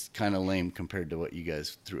it's kind of lame compared to what you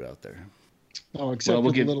guys threw out there. Oh, except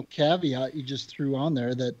for the little caveat you just threw on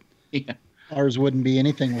there that ours wouldn't be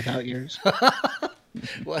anything without yours.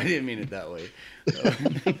 Well, I didn't mean it that way.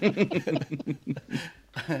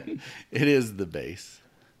 It is the base.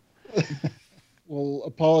 We'll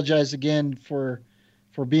apologize again for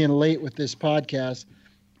being late with this podcast,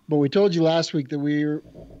 but we told you last week that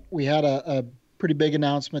we had a pretty big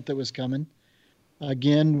announcement that was coming.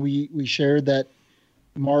 Again, we shared that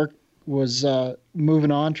Mark was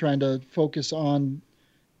moving on, trying to focus on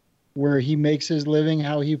where he makes his living,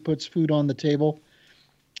 how he puts food on the table.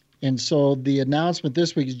 And so the announcement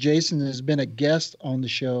this week is Jason has been a guest on the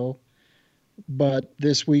show, but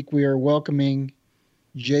this week we are welcoming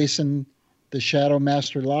Jason, the Shadow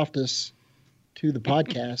Master Loftus, to the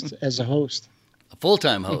podcast as a host. A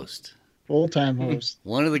full-time host. Full-time host.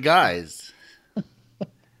 One of the guys.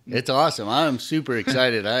 It's awesome. I'm super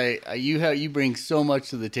excited. You bring so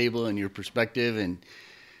much to the table in your perspective, and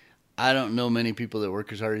I don't know many people that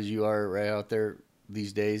work as hard as you are right out there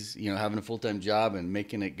these days, having a full-time job and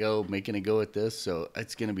making it go at this. So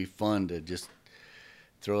it's going to be fun to just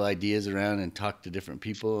throw ideas around and talk to different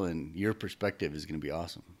people, and your perspective is going to be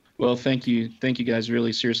awesome. Well, thank you guys.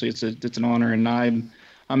 Really, seriously, it's an honor, and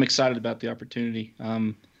I'm excited about the opportunity.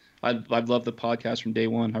 I've loved the podcast from day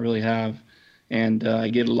one. I really have, and I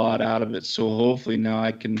get a lot out of it. So hopefully now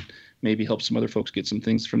I can maybe help some other folks get some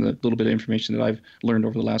things from the little bit of information that I've learned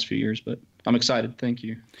over the last few years. But I'm excited. Thank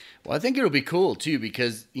you. Well, I think it'll be cool too,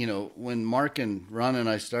 because when Mark and Ron and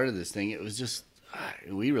I started this thing, it was just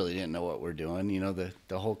we really didn't know what we're doing.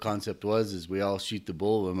 The whole concept is we all shoot the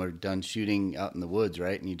bull when we're done shooting out in the woods,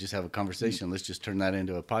 right? And you just have a conversation. Let's just turn that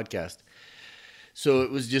into a podcast. So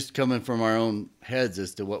it was just coming from our own heads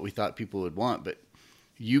as to what we thought people would want. But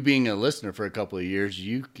you being a listener for a couple of years,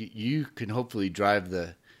 you can hopefully drive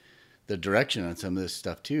the direction on some of this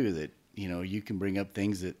stuff too, that you can bring up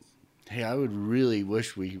things that, hey, I would really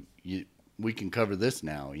wish we can cover this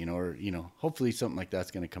now, or hopefully something like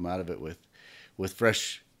that's going to come out of it with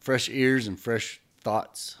fresh ears and fresh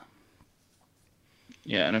thoughts.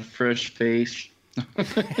 Yeah, and a fresh face.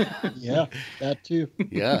 Yeah, that too.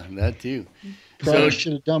 Yeah, that too. Probably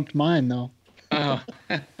should have dumped mine though. Oh.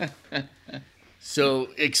 So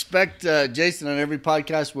expect Jason on every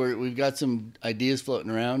podcast where we've got some ideas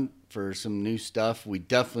floating around for some new stuff. We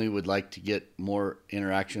definitely would like to get more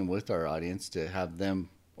interaction with our audience, to have them,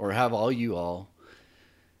 or have you all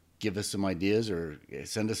give us some ideas or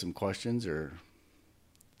send us some questions or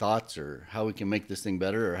thoughts, or how we can make this thing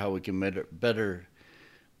better, or how we can better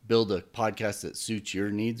build a podcast that suits your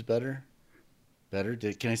needs better.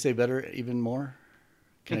 Can I say better even more?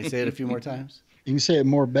 Can I say it a few more times? You can say it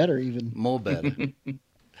more better even. More better.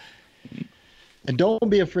 And don't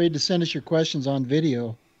be afraid to send us your questions on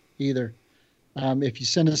video either. If you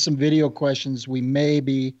send us some video questions, we may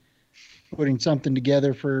be putting something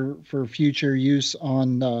together for future use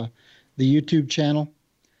on the YouTube channel.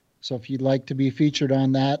 So if you'd like to be featured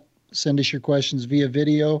on that, send us your questions via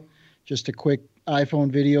video. Just a quick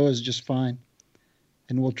iPhone video is just fine.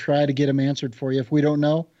 And we'll try to get them answered for you. If we don't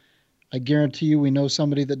know, I guarantee you we know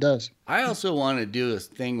somebody that does. I also want to do a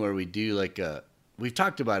thing where we do we've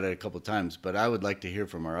talked about it a couple of times, but I would like to hear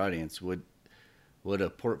from our audience. Would a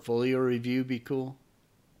portfolio review be cool?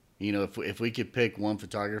 If we could pick one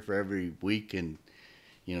photographer every week, and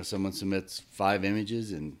someone submits 5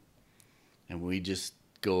 images, and we just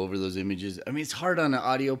go over those images. I mean, it's hard on an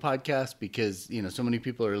audio podcast because so many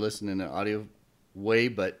people are listening in an audio way,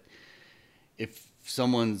 but if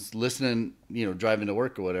someone's listening, driving to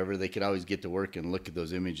work or whatever, they could always get to work and look at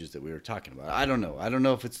those images that we were talking about. I don't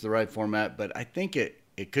know if it's the right format, but I think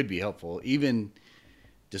it could be helpful, even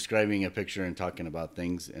describing a picture and talking about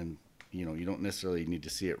things. And you don't necessarily need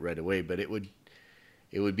to see it right away, but it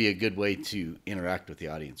would be a good way to interact with the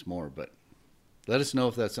audience more. But let us know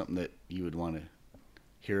if that's something that you would want to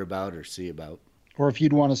hear about or see about, or if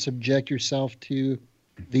you'd want to subject yourself to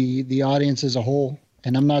the audience as a whole.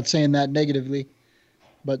 And I'm not saying that negatively,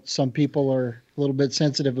 but some people are a little bit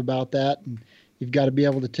sensitive about that, and you've got to be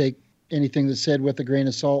able to take anything that's said with a grain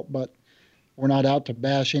of salt. But we're not out to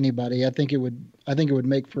bash anybody. I think it would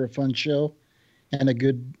make for a fun show and a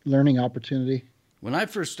good learning opportunity. When I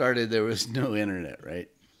first started, there was no internet, right?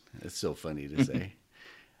 It's so funny to say.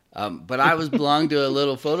 But I was belonged to a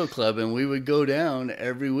little photo club, and we would go down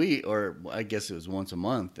every week, or I guess it was once a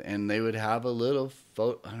month, and they would have a little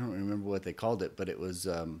photo. I don't remember what they called it, but it was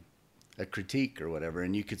a critique or whatever,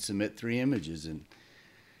 and you could submit 3 images. And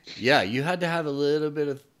yeah, you had to have a little bit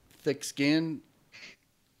of thick skin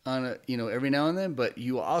on a, every now and then, but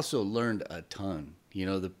you also learned a ton,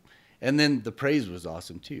 and then the praise was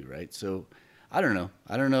awesome too, right? So I don't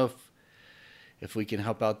know if we can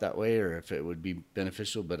help out that way or if it would be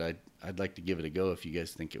beneficial, but I'd like to give it a go if you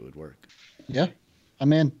guys think it would work. Yeah,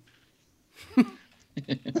 I'm in.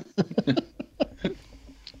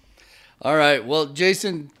 All right. Well,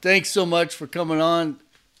 Jason, thanks so much for coming on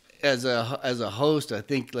as a host. I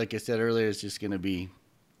think, like I said earlier, it's going to be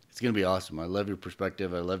awesome. I love your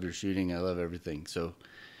perspective. I love your shooting. I love everything. So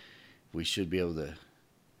we should be able to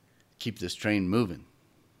keep this train moving.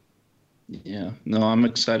 Yeah, no, I'm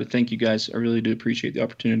excited. Thank you guys. I really do appreciate the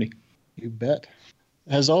opportunity. You bet.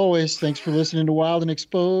 As always, thanks for listening to Wild and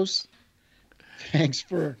Exposed. Thanks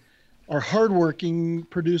for our hardworking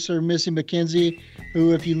producer, Missy McKenzie,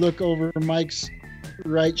 who, if you look over Mike's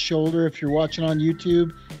right shoulder, if you're watching on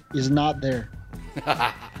YouTube, is not there.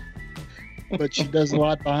 But she does a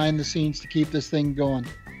lot behind the scenes to keep this thing going.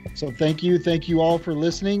 So thank you all for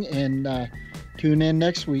listening, and tune in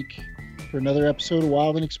next week for another episode of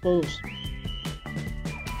Wild and Exposed.